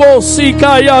lobo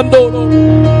sikayando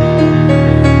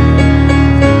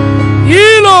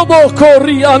ilobo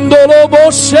coriando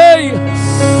lobo shey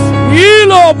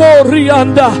ilobo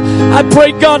rianda. I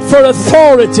pray, God, for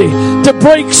authority to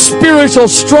break spiritual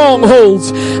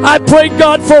strongholds. I pray,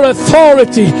 God, for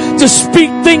authority to speak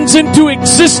things into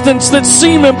existence that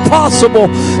seem impossible,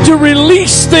 to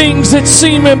release things that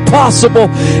seem impossible.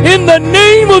 In the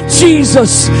name of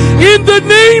Jesus. In the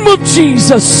name of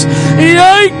Jesus.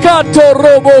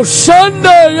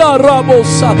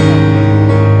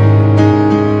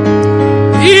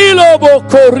 Ilobo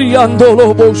coriando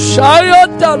lobo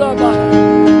shayatalaba.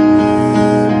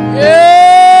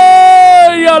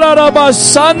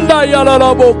 Yalarabasanda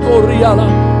yalarabo coriala.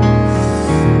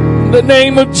 In the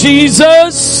name of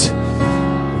Jesus.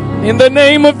 In the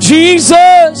name of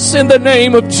Jesus. In the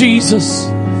name of Jesus.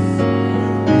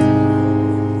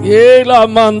 Yela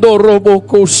mando robo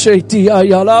kosheti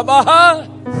ayalabaha.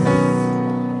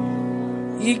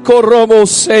 Ikorobo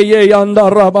seye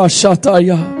yandaraba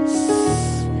shataya.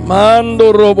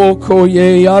 Mando robo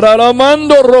koye yarara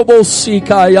mando robo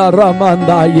sika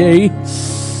yaramanda ye.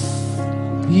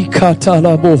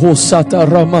 Ikatala boho sata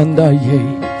ramanda ye.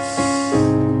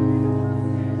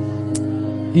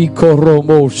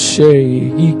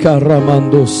 Ikoromoshe,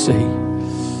 ikaramandose,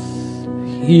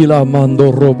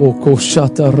 ilamando robo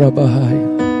koshata rabahai.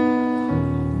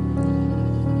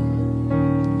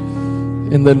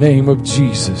 In the name of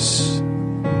Jesus.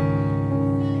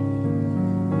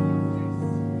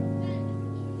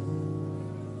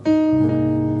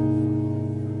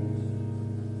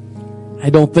 I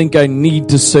don't think I need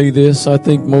to say this. I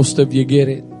think most of you get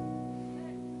it.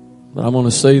 But I'm going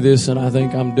to say this and I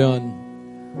think I'm done.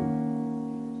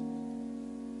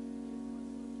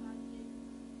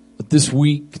 But this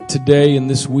week, today and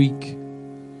this week,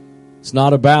 it's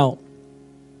not about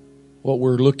what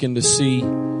we're looking to see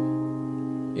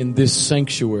in this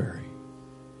sanctuary.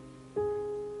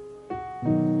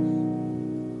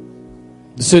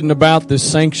 This isn't about this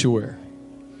sanctuary.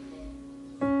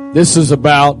 This is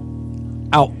about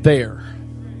out there.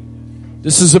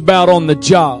 This is about on the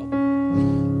job.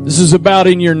 This is about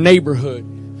in your neighborhood.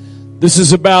 This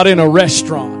is about in a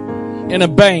restaurant, in a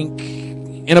bank,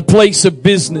 in a place of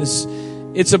business.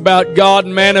 It's about God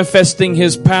manifesting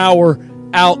His power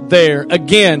out there.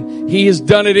 Again, He has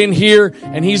done it in here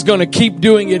and He's going to keep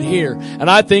doing it here. And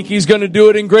I think He's going to do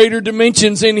it in greater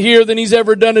dimensions in here than He's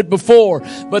ever done it before.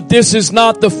 But this is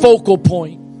not the focal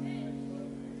point.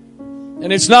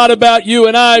 And it's not about you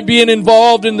and I being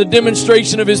involved in the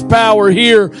demonstration of His power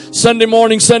here Sunday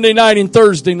morning, Sunday night, and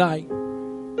Thursday night.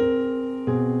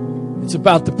 It's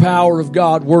about the power of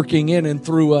God working in and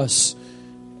through us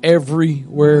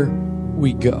everywhere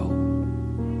we go.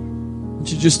 I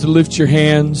want you just to lift your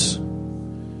hands.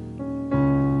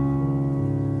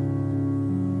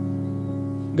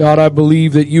 God, I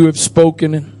believe that You have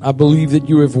spoken. I believe that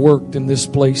You have worked in this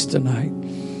place tonight.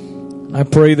 I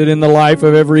pray that in the life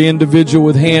of every individual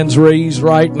with hands raised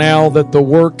right now, that the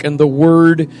work and the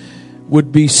word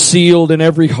would be sealed in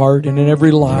every heart and in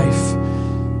every life.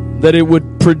 That it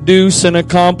would produce and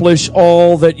accomplish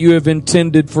all that You have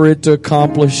intended for it to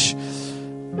accomplish.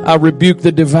 I rebuke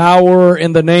the devourer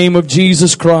in the name of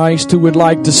Jesus Christ, who would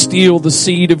like to steal the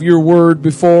seed of Your word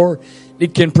before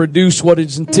it can produce what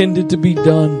is intended to be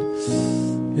done.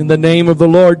 In the name of the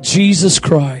Lord Jesus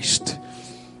Christ.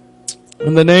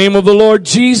 In the name of the Lord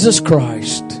Jesus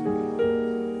Christ.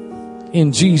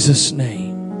 In Jesus'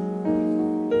 name.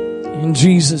 In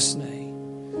Jesus'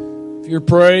 name. If you're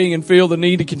praying and feel the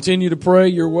need to continue to pray,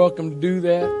 you're welcome to do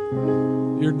that.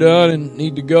 If you're done and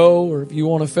need to go, or if you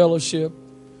want a fellowship,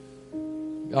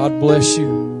 God bless you.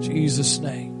 In Jesus'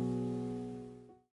 name.